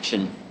take some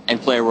action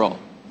and play a role.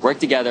 Work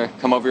together,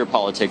 come over your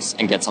politics,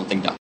 and get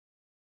something done.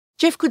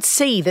 Jeff could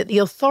see that the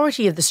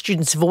authority of the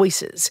students'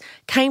 voices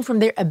came from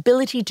their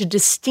ability to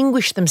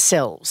distinguish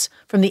themselves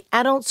from the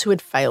adults who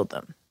had failed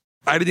them.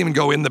 I didn't even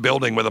go in the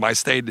building with them.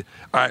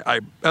 I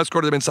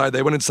escorted them inside.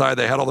 They went inside.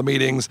 They had all the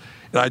meetings,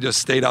 and I just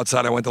stayed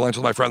outside. I went to lunch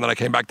with my friend, then I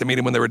came back to meet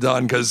them when they were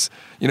done because,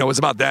 it was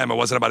about them. It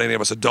wasn't about any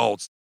of us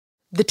adults.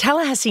 The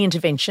Tallahassee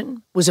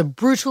intervention was a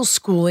brutal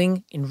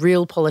schooling in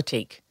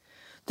realpolitik.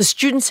 The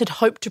students had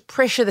hoped to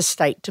pressure the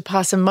state to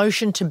pass a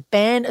motion to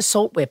ban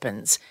assault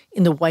weapons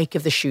in the wake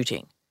of the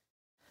shooting.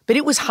 But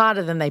it was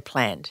harder than they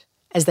planned,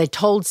 as they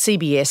told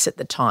CBS at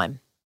the time.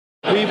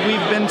 We've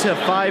been to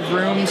 5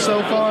 rooms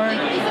so far,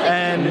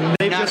 and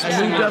they've just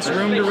moved us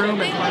room to room.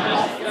 We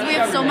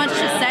have so much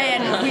to say,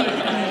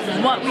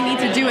 and what we need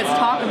to do is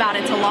talk about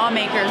it to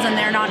lawmakers, and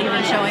they're not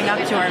even showing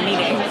up to our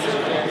meetings.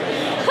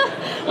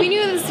 We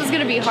knew this was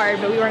going to be hard,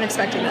 but we weren't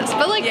expecting this.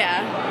 But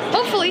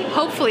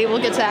hopefully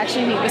we'll get to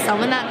actually meet with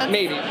someone. That's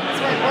maybe.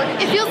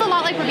 It feels a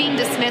lot like we're being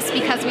dismissed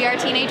because we are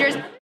teenagers.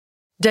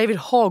 David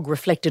Hogg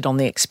reflected on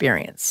the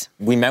experience.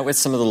 We met with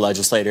some of the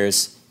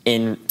legislators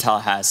in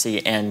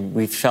Tallahassee, and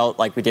we felt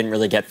like we didn't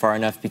really get far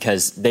enough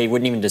because they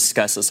wouldn't even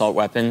discuss assault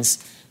weapons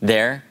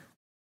there.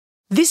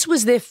 This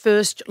was their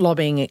first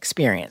lobbying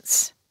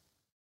experience.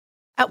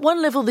 At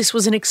one level, this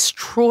was an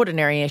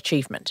extraordinary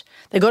achievement.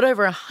 They got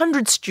over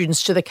 100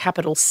 students to the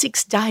Capitol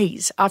 6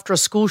 days after a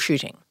school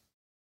shooting.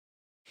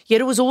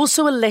 Yet it was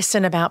also a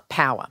lesson about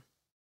power.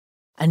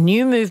 A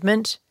new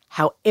movement,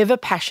 however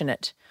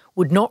passionate,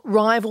 would not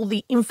rival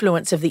the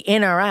influence of the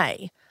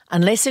NRA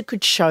unless it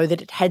could show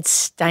that it had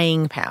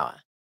staying power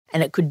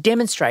and it could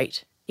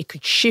demonstrate it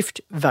could shift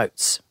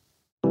votes.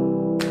 A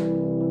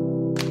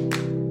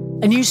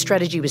new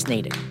strategy was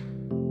needed.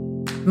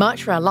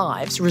 March for Our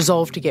Lives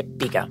resolved to get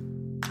bigger.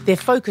 Their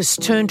focus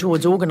turned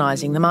towards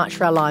organising the March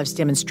for Our Lives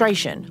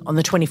demonstration on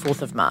the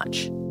 24th of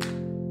March.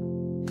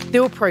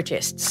 There were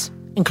protests,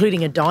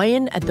 including a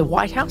die-in at the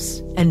White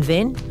House, and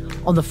then,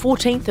 on the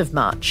 14th of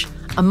March,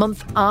 a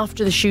month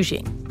after the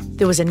shooting,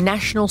 there was a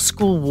national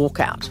school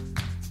walkout.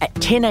 At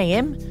 10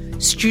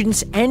 a.m,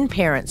 students and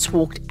parents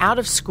walked out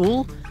of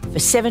school for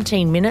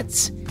 17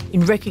 minutes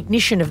in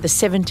recognition of the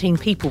 17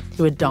 people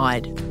who had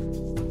died.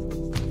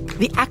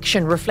 The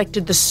action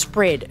reflected the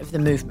spread of the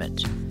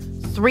movement.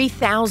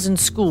 3,000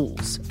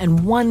 schools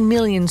and 1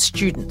 million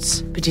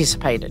students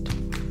participated.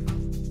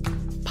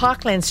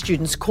 Parkland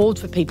students called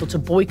for people to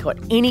boycott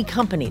any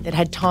company that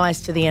had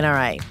ties to the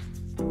NRA.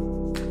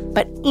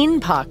 But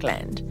in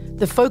Parkland,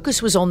 the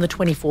focus was on the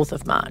 24th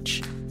of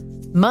March.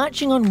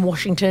 Marching on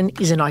Washington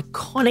is an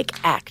iconic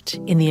act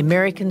in the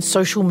American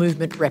social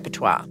movement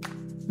repertoire,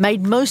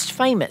 made most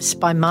famous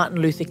by Martin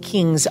Luther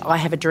King's I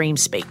Have a Dream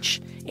speech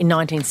in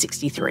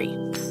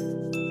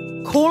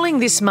 1963. Calling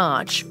this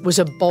march was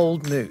a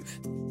bold move.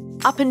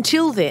 Up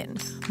until then,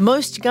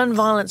 most gun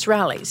violence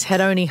rallies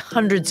had only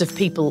hundreds of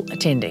people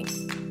attending.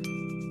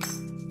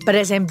 But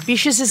as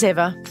ambitious as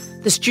ever,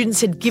 the students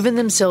had given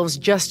themselves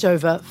just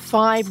over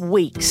 5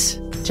 weeks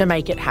to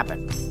make it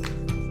happen.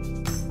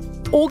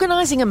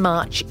 Organising a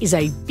march is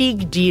a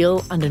big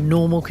deal under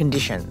normal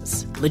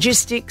conditions.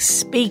 Logistics,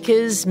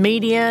 speakers,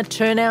 media,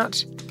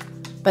 turnout.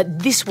 But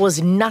this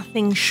was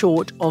nothing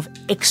short of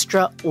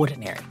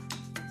extraordinary.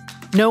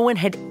 No one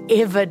had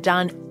ever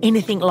done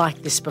anything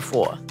like this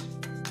before.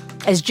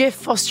 As Jeff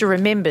Foster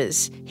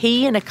remembers,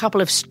 he and a couple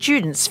of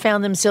students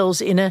found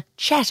themselves in a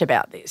chat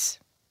about this.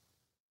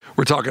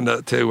 We're talking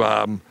to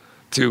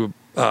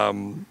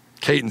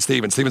Kate and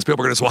Steven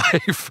Spielberg and his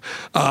wife,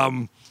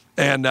 and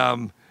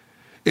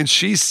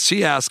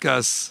she asked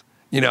us,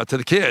 to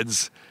the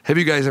kids, have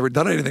you guys ever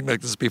done anything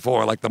like this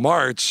before, like the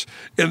march?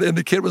 And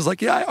the kid was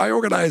like, yeah, I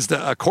organized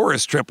a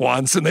chorus trip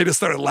once, and they just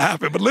started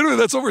laughing. But literally,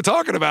 that's what we're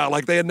talking about.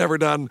 Like, they had never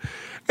done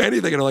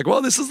anything. And they're like,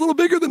 well, this is a little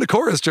bigger than the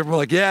chorus trip. And we're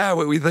like, yeah,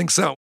 we think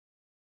so.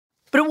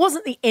 But it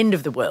wasn't the end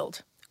of the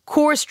world.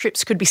 Chorus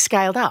trips could be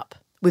scaled up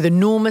with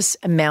enormous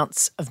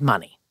amounts of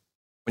money.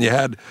 When you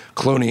had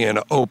Clooney and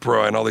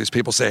Oprah and all these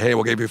people say, hey,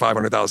 we'll give you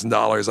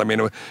 $500,000. I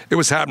mean, it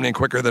was happening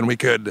quicker than we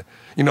could,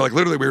 like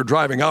literally we were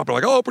driving up and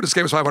like, oh, Oprah just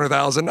gave us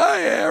 $500,000. Oh,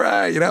 yeah,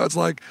 right. It's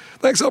like,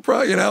 thanks,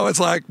 Oprah. It's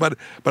like, but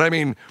I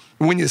mean,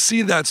 when you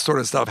see that sort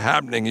of stuff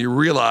happening, you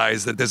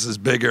realize that this is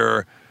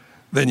bigger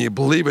than you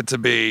believe it to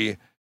be.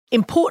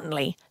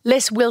 Importantly,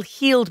 less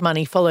well-heeled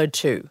money followed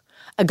too.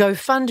 A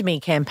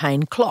GoFundMe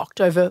campaign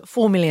clocked over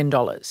 $4 million.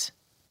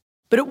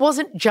 But it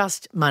wasn't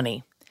just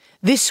money.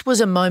 This was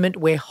a moment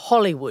where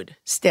Hollywood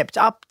stepped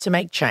up to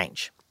make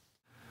change.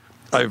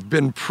 I've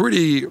been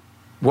pretty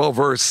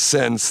well-versed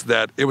since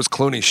that it was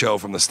Clooney's show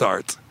from the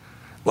start.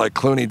 Like,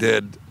 Clooney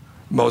did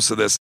most of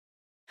this.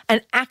 An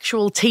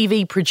actual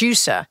TV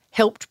producer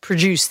helped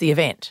produce the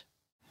event.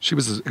 She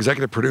was the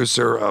executive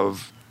producer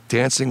of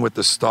Dancing with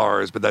the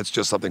Stars, but that's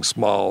just something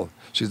small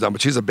she's done.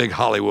 But she's a big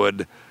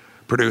Hollywood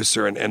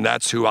producer, and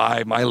that's who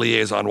my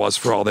liaison was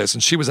for all this.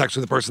 And she was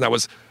actually the person that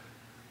was,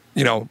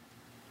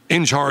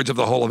 in charge of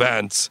the whole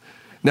event.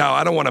 Now,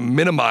 I don't want to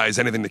minimize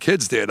anything the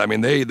kids did. I mean,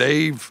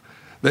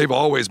 they've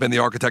always been the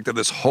architect of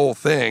this whole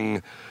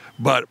thing,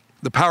 but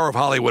the power of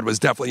Hollywood was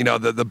definitely,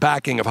 the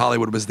backing of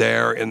Hollywood was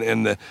there,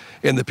 and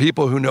the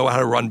people who know how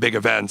to run big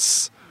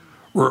events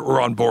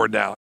were on board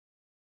now.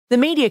 The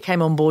media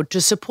came on board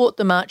to support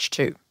the march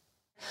too.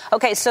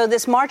 Okay, so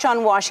this March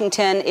on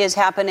Washington is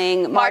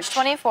happening March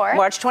 24th.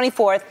 March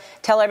 24th.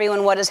 Tell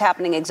everyone what is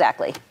happening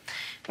exactly.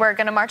 We're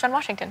going to march on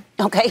Washington.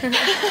 Okay.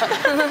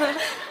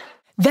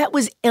 That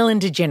was Ellen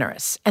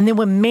DeGeneres, and there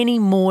were many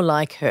more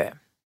like her.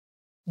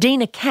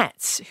 Dina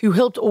Katz, who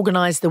helped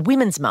organise the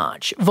Women's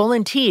March,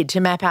 volunteered to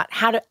map out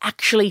how to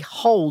actually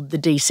hold the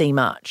DC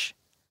March.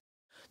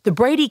 The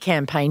Brady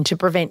campaign to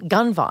prevent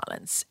gun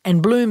violence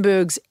and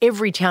Bloomberg's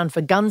Everytown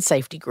for Gun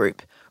Safety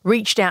group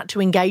reached out to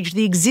engage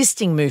the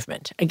existing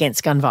movement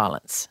against gun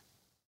violence.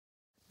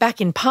 Back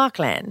in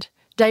Parkland,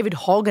 David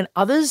Hogg and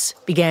others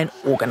began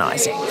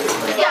organising.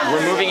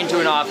 We're moving into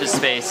an office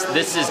space.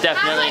 This is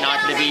definitely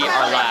not going to be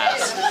our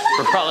last.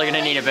 We're probably going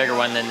to need a bigger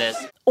one than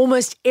this.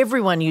 Almost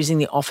everyone using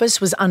the office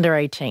was under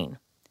 18.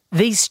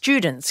 These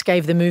students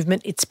gave the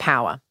movement its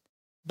power.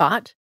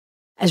 But,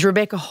 as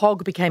Rebecca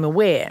Hogg became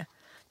aware,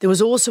 there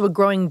was also a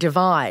growing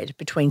divide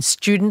between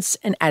students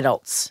and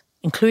adults,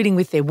 including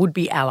with their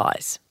would-be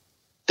allies.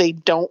 They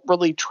don't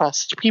really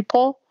trust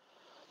people,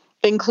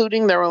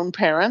 including their own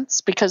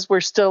parents, because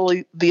we're still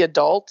the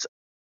adults.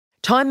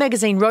 Time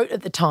magazine wrote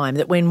at the time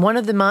that when one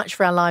of the March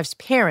for Our Lives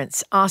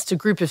parents asked a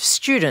group of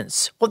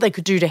students what they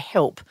could do to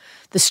help,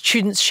 the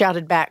students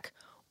shouted back,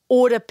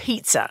 "Order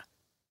pizza."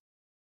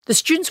 The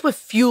students were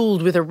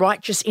fueled with a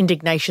righteous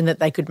indignation that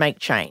they could make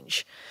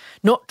change,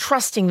 not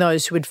trusting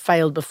those who had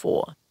failed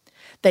before.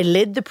 They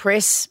led the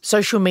press,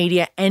 social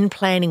media and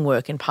planning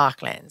work in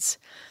Parklands.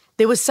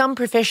 There was some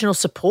professional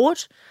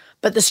support,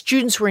 but the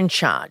students were in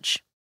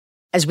charge.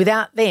 As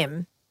without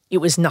them, it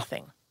was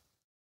nothing.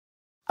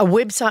 A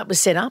website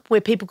was set up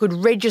where people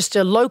could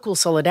register local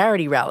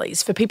solidarity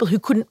rallies for people who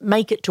couldn't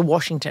make it to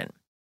Washington.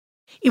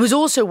 It was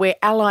also where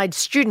allied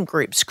student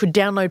groups could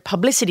download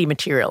publicity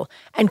material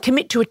and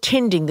commit to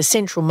attending the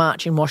Central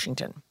March in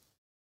Washington.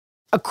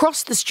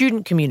 Across the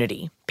student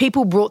community,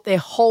 people brought their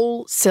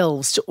whole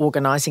selves to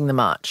organising the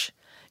march.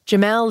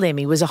 Jamal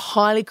Lemmy was a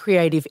highly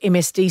creative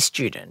MSD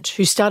student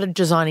who started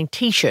designing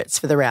T-shirts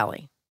for the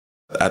rally.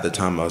 At the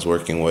time, I was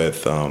working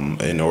with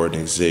an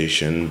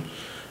organization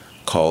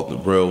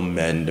called Real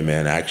Men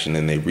Demand Action,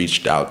 and they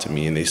reached out to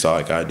me and they saw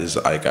I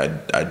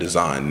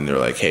designed, and they're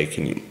like, "Hey,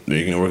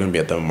 we're going to be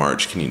at the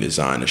march. Can you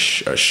design a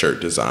shirt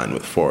design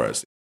for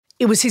us?"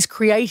 It was his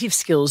creative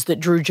skills that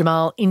drew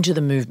Jamal into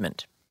the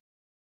movement.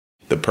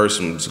 The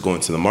person was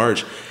going to the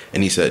march,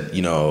 and he said,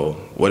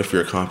 "What if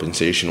your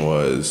compensation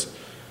was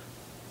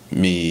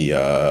me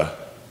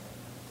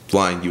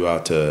flying you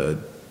out to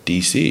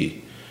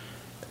DC?"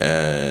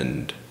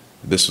 And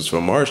this was for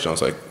March, and I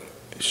was like,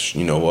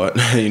 you know what?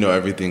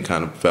 Everything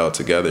kind of fell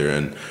together,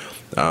 and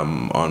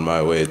I'm on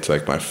my way to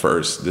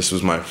this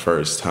was my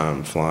first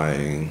time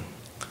flying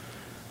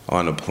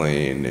on a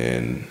plane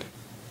in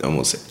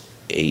almost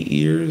 8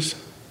 years,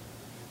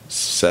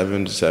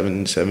 7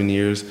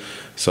 years.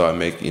 So I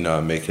make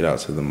it out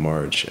to the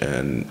march,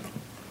 and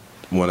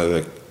one of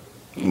the,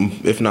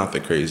 if not the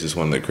craziest,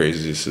 one of the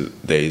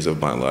craziest days of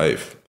my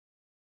life.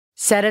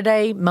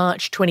 Saturday,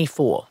 March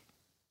 24.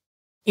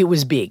 It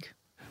was big.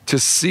 To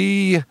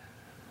see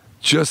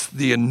just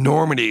the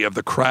enormity of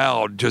the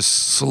crowd just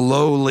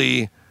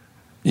slowly,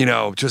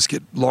 just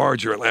get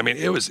larger. I mean,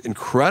 it was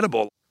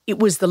incredible. It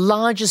was the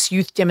largest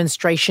youth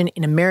demonstration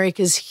in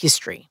America's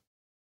history.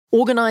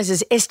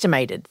 Organisers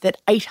estimated that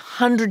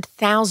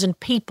 800,000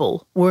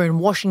 people were in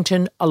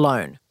Washington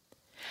alone.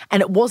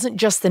 And it wasn't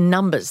just the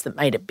numbers that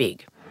made it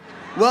big.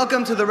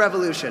 Welcome to the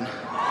revolution.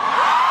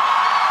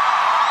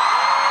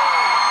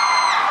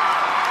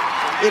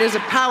 It is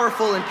a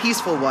powerful and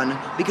peaceful one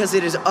because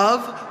it is of,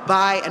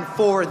 by, and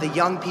for the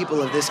young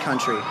people of this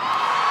country.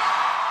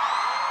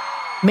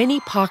 Many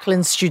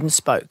Parkland students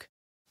spoke,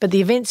 but the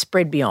event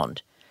spread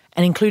beyond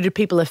and included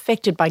people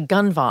affected by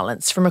gun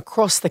violence from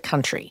across the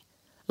country,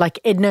 like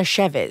Edna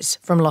Chavez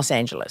from Los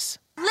Angeles.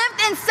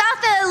 Lived in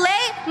South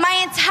LA my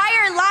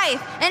entire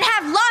life and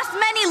have lost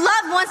many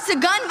loved ones to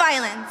gun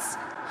violence.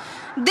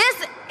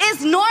 This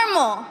is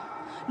normal.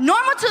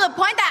 Normal to the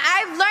point that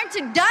I've learned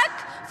to duck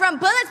from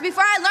bullets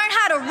before I learned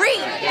how to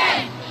read.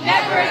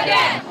 Never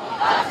again.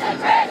 Thoughts and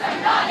prayers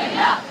are not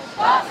enough.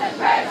 Thoughts and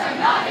prayers are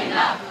not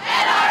enough.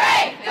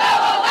 NRA, go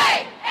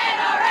away.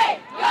 NRA,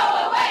 go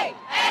away.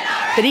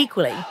 NRA. But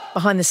equally,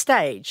 behind the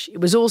stage, it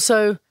was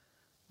also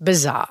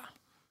bizarre.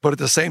 But at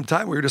the same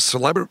time, we were just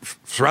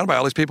surrounded by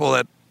all these people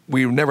that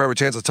we never have a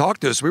chance to talk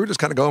to. So we were just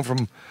kind of going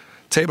from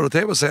table to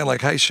table saying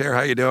like, "Hey, Cher,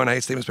 how you doing? Hey,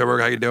 Steven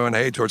Spielberg, how you doing?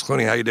 Hey, George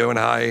Clooney, how you doing?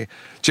 Hi,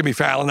 Jimmy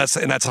Fallon." That's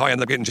how I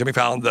ended up getting Jimmy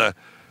Fallon to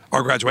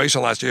our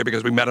graduation last year,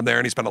 because we met him there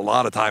and he spent a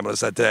lot of time with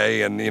us that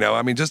day. And,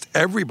 just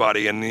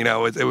everybody. And,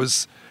 it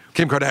was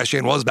Kim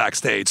Kardashian was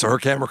backstage. So her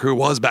camera crew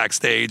was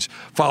backstage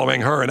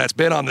following her. And that's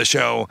been on the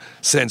show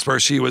since, where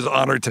she was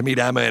honored to meet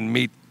Emma and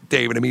meet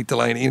David and meet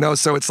Delaney,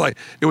 So it's like,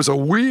 it was a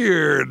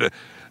weird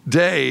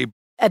day.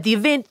 At the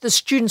event, the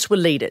students were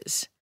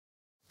leaders.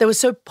 They were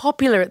so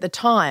popular at the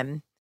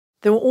time,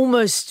 they were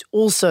almost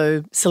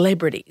also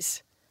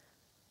celebrities.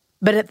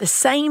 But at the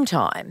same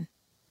time,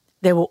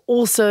 they were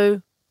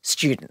also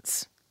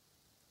students.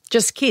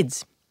 Just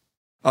kids.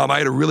 I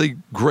had a really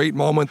great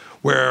moment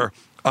where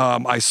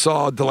I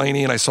saw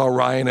Delaney and I saw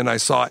Ryan and I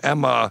saw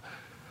Emma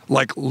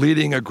like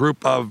leading a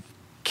group of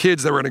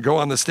kids that were going to go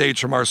on the stage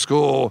from our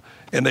school,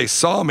 and they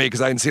saw me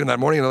because I hadn't seen them that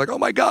morning, and they're like, oh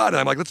my God. And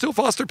I'm like, let's do a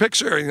Foster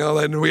picture.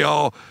 And we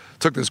all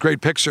took this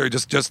great picture,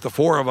 just the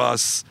four of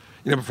us,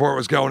 before it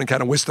was going, and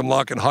kind of wished them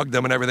luck and hugged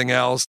them and everything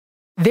else.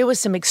 There were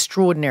some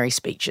extraordinary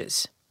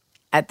speeches.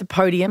 At the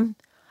podium,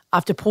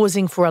 after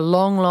pausing for a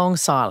long, long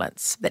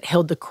silence that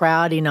held the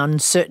crowd in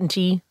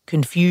uncertainty,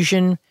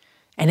 confusion,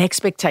 and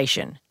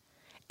expectation,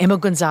 Emma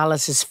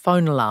Gonzalez's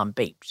phone alarm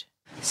beeped.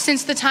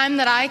 Since the time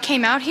that I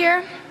came out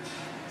here,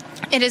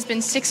 it has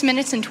been 6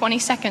 minutes and 20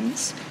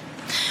 seconds.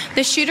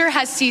 The shooter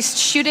has ceased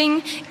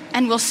shooting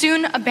and will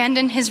soon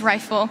abandon his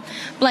rifle,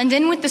 blend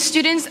in with the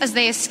students as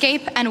they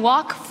escape, and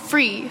walk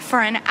free for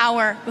an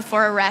hour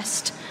before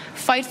arrest.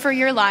 Fight for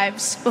your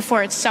lives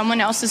before it's someone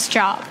else's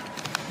job.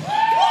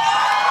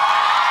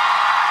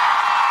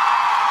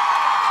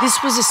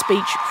 This was a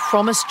speech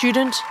from a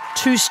student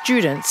to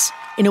students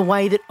in a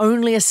way that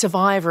only a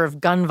survivor of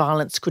gun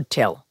violence could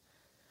tell.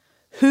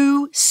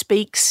 Who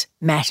speaks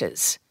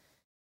matters.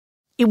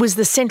 It was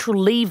the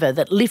central lever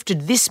that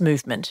lifted this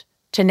movement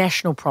to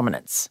national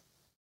prominence.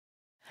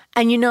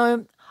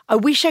 And I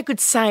wish I could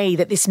say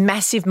that this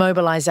massive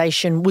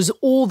mobilisation was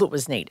all that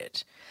was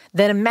needed,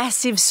 that a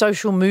massive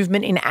social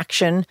movement in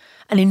action,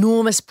 an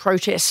enormous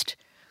protest,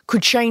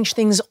 could change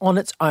things on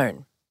its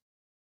own.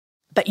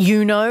 But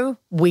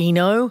we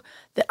know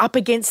that up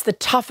against the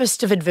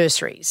toughest of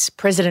adversaries,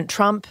 President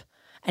Trump,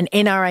 an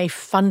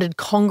NRA-funded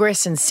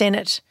Congress and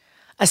Senate,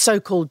 a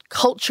so-called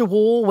culture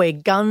war where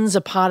guns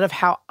are part of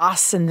how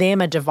us and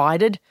them are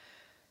divided,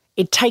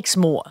 it takes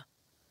more.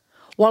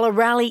 While a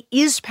rally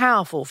is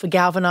powerful for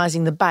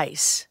galvanising the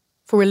base,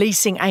 for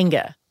releasing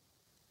anger,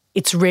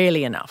 it's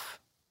rarely enough.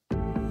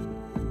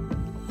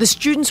 The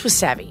students were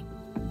savvy.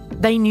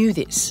 They knew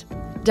this.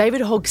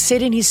 David Hogg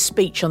said in his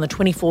speech on the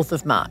 24th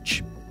of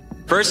March,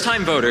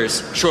 first-time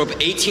voters show up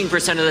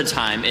 18% of the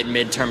time at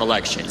midterm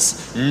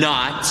elections.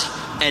 Not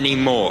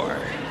anymore.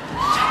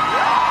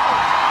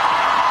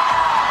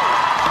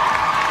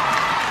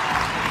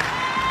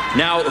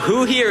 Now,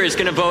 who here is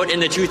going to vote in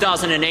the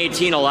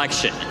 2018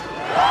 election?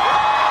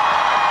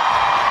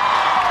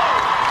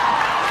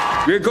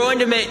 We're going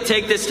to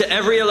take this to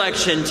every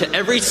election, to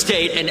every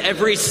state and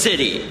every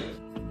city.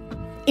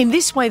 In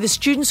this way, the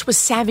students were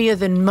savvier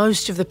than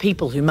most of the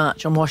people who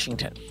march on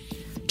Washington.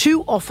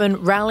 Too often,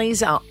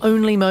 rallies are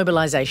only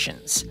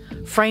mobilisations,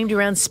 framed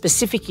around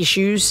specific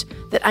issues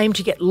that aim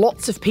to get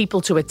lots of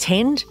people to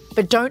attend,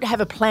 but don't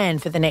have a plan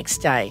for the next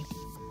day.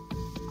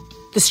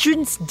 The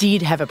students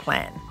did have a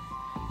plan.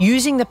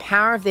 Using the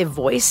power of their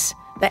voice,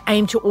 they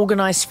aimed to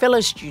organise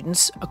fellow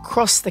students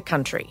across the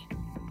country.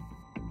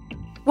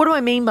 What do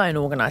I mean by an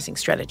organising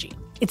strategy?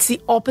 It's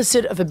the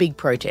opposite of a big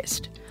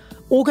protest.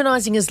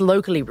 Organising is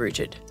locally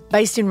rooted,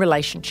 based in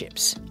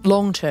relationships,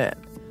 long-term,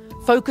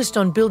 focused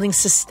on building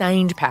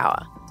sustained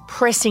power,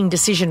 pressing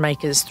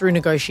decision-makers through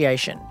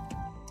negotiation.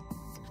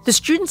 The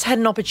students had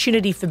an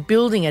opportunity for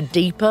building a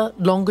deeper,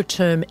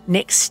 longer-term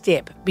next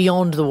step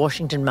beyond the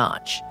Washington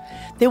March.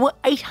 There were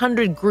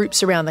 800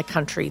 groups around the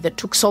country that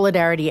took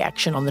solidarity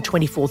action on the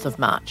 24th of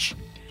March.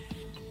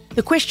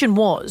 The question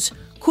was,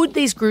 could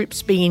these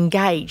groups be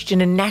engaged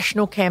in a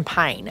national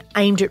campaign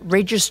aimed at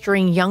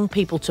registering young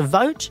people to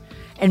vote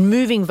and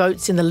moving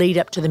votes in the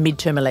lead-up to the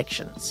midterm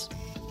elections?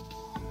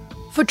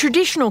 For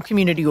traditional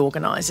community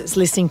organisers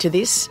listening to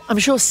this, I'm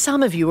sure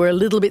some of you are a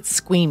little bit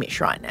squeamish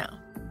right now.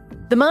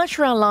 The March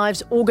for Our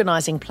Lives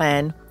organising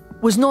plan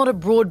was not a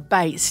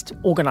broad-based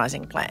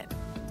organising plan.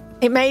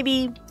 It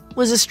maybe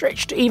was a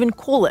stretch to even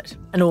call it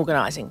an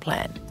organising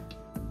plan.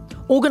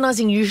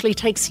 Organising usually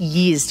takes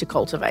years to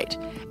cultivate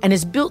and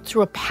is built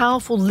through a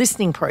powerful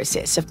listening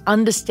process of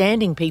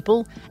understanding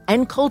people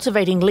and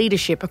cultivating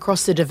leadership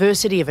across the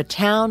diversity of a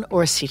town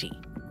or a city.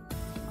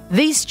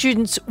 These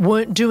students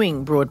weren't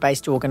doing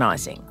broad-based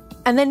organising,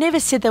 and they never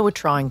said they were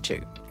trying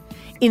to.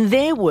 In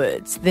their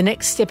words, the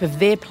next step of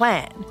their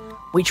plan,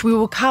 which we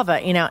will cover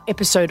in our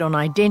episode on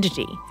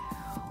identity,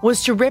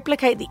 was to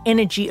replicate the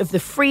energy of the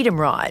freedom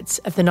rides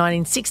of the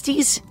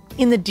 1960s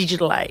in the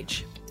digital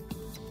age.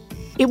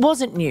 It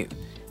wasn't new.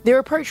 Their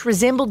approach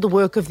resembled the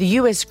work of the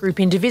US group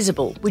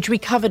Indivisible, which we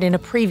covered in a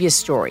previous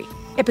story,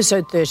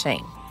 episode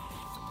 13.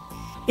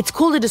 It's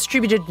called a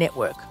distributed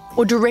network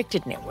or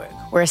directed network,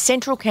 where a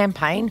central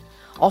campaign,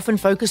 often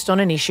focused on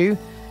an issue,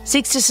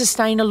 seeks to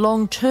sustain a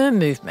long-term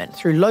movement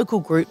through local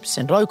groups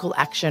and local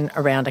action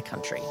around a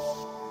country.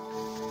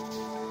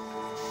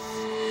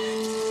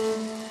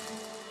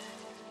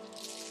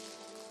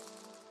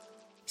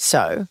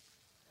 So,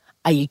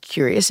 are you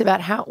curious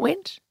about how it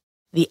went?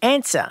 The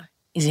answer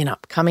is in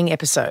upcoming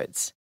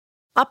episodes.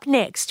 Up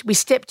next, we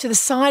step to the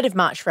side of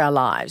March for Our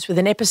Lives with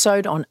an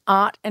episode on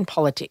art and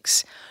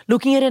politics,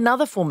 looking at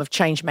another form of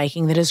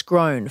change-making that has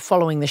grown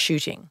following the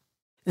shooting.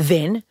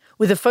 Then,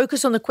 with a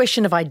focus on the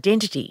question of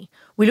identity,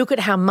 we look at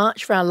how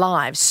March for Our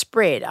Lives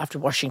spread after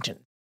Washington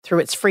through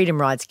its Freedom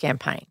Rides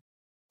campaign.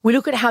 We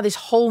look at how this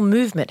whole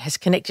movement has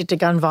connected to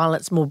gun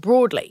violence more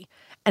broadly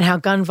and how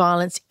gun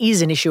violence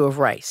is an issue of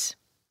race.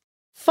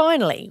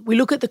 Finally, we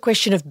look at the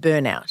question of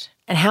burnout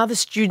and how the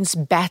students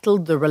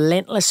battled the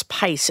relentless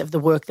pace of the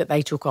work that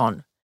they took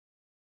on.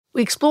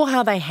 We explore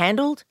how they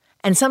handled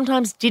and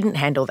sometimes didn't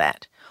handle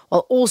that,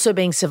 while also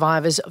being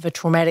survivors of a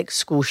traumatic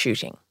school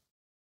shooting.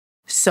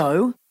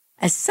 So,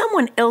 as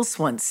someone else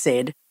once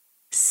said,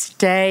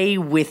 stay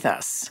with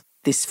us.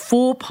 This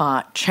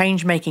 4-part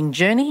change-making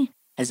journey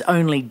has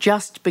only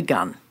just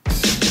begun.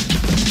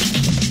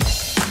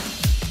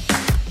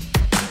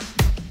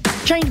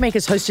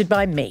 Changemakers hosted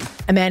by me,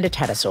 Amanda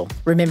Tattersall.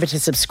 Remember to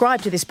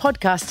subscribe to this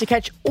podcast to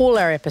catch all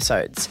our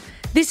episodes.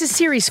 This is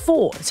Series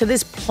 4, so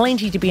there's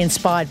plenty to be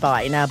inspired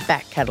by in our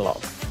back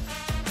catalogue.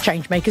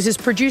 Changemakers is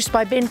produced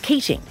by Ben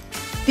Keating.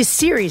 This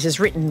series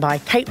is written by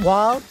Kate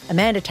Wilde,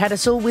 Amanda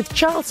Tattersall, with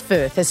Charles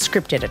Firth as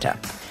script editor.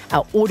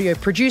 Our audio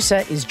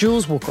producer is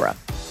Jules Wookera.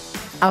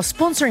 Our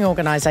sponsoring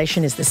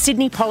organisation is the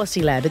Sydney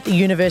Policy Lab at the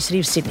University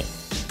of Sydney.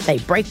 They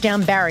break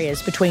down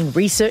barriers between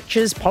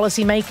researchers,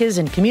 policymakers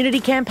and community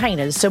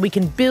campaigners so we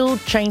can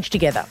build change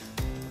together.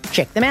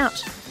 Check them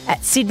out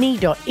at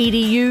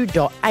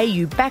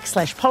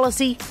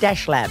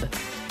sydney.edu.au/policy-lab.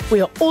 We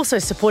are also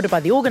supported by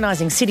the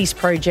Organising Cities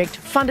project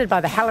funded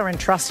by the Halloran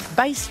Trust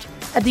based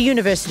at the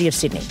University of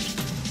Sydney.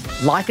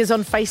 Like us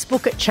on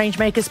Facebook at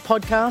Changemakers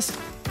Podcast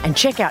and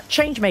check out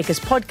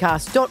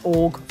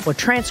changemakerspodcast.org for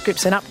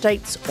transcripts and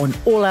updates on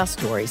all our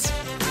stories.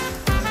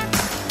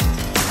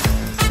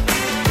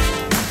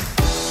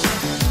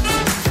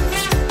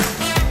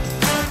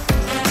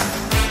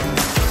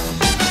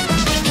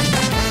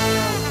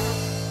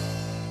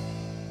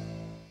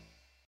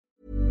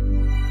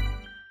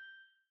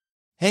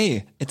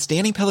 Hey, it's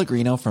Danny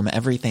Pellegrino from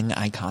Everything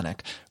Iconic.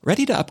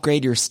 Ready to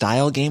upgrade your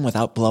style game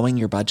without blowing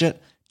your budget?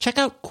 Check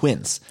out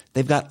Quince.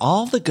 They've got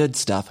all the good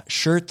stuff,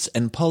 shirts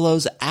and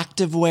polos,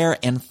 activewear,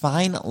 and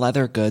fine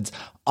leather goods,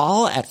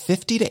 all at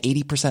 50 to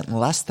 80%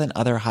 less than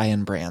other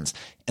high-end brands.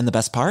 And the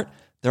best part?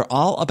 They're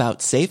all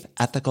about safe,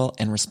 ethical,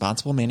 and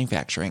responsible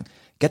manufacturing.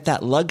 Get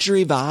that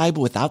luxury vibe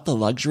without the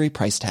luxury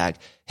price tag.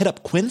 Hit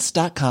up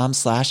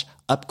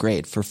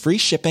quince.com/upgrade for free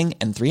shipping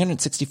and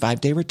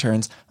 365-day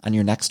returns on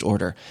your next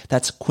order.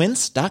 That's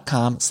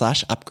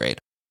quince.com/upgrade.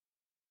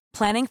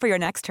 Planning for your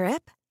next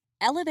trip?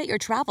 Elevate your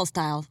travel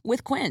style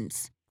with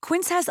Quince.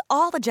 Quince has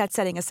all the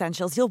jet-setting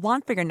essentials you'll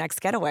want for your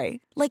next getaway,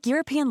 like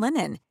European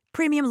linen,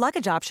 premium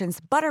luggage options,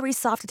 buttery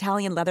soft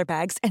Italian leather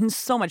bags, and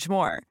so much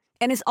more.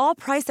 And is all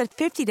priced at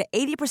 50 to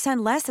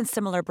 80% less than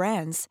similar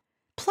brands.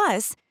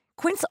 Plus,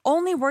 Quince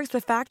only works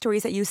with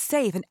factories that use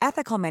safe and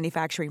ethical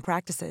manufacturing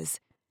practices.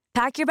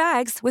 Pack your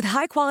bags with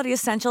high-quality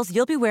essentials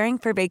you'll be wearing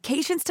for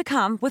vacations to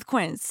come with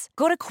Quince.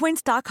 Go to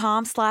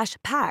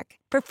quince.com/pack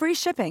for free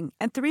shipping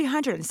and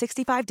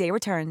 365-day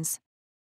returns.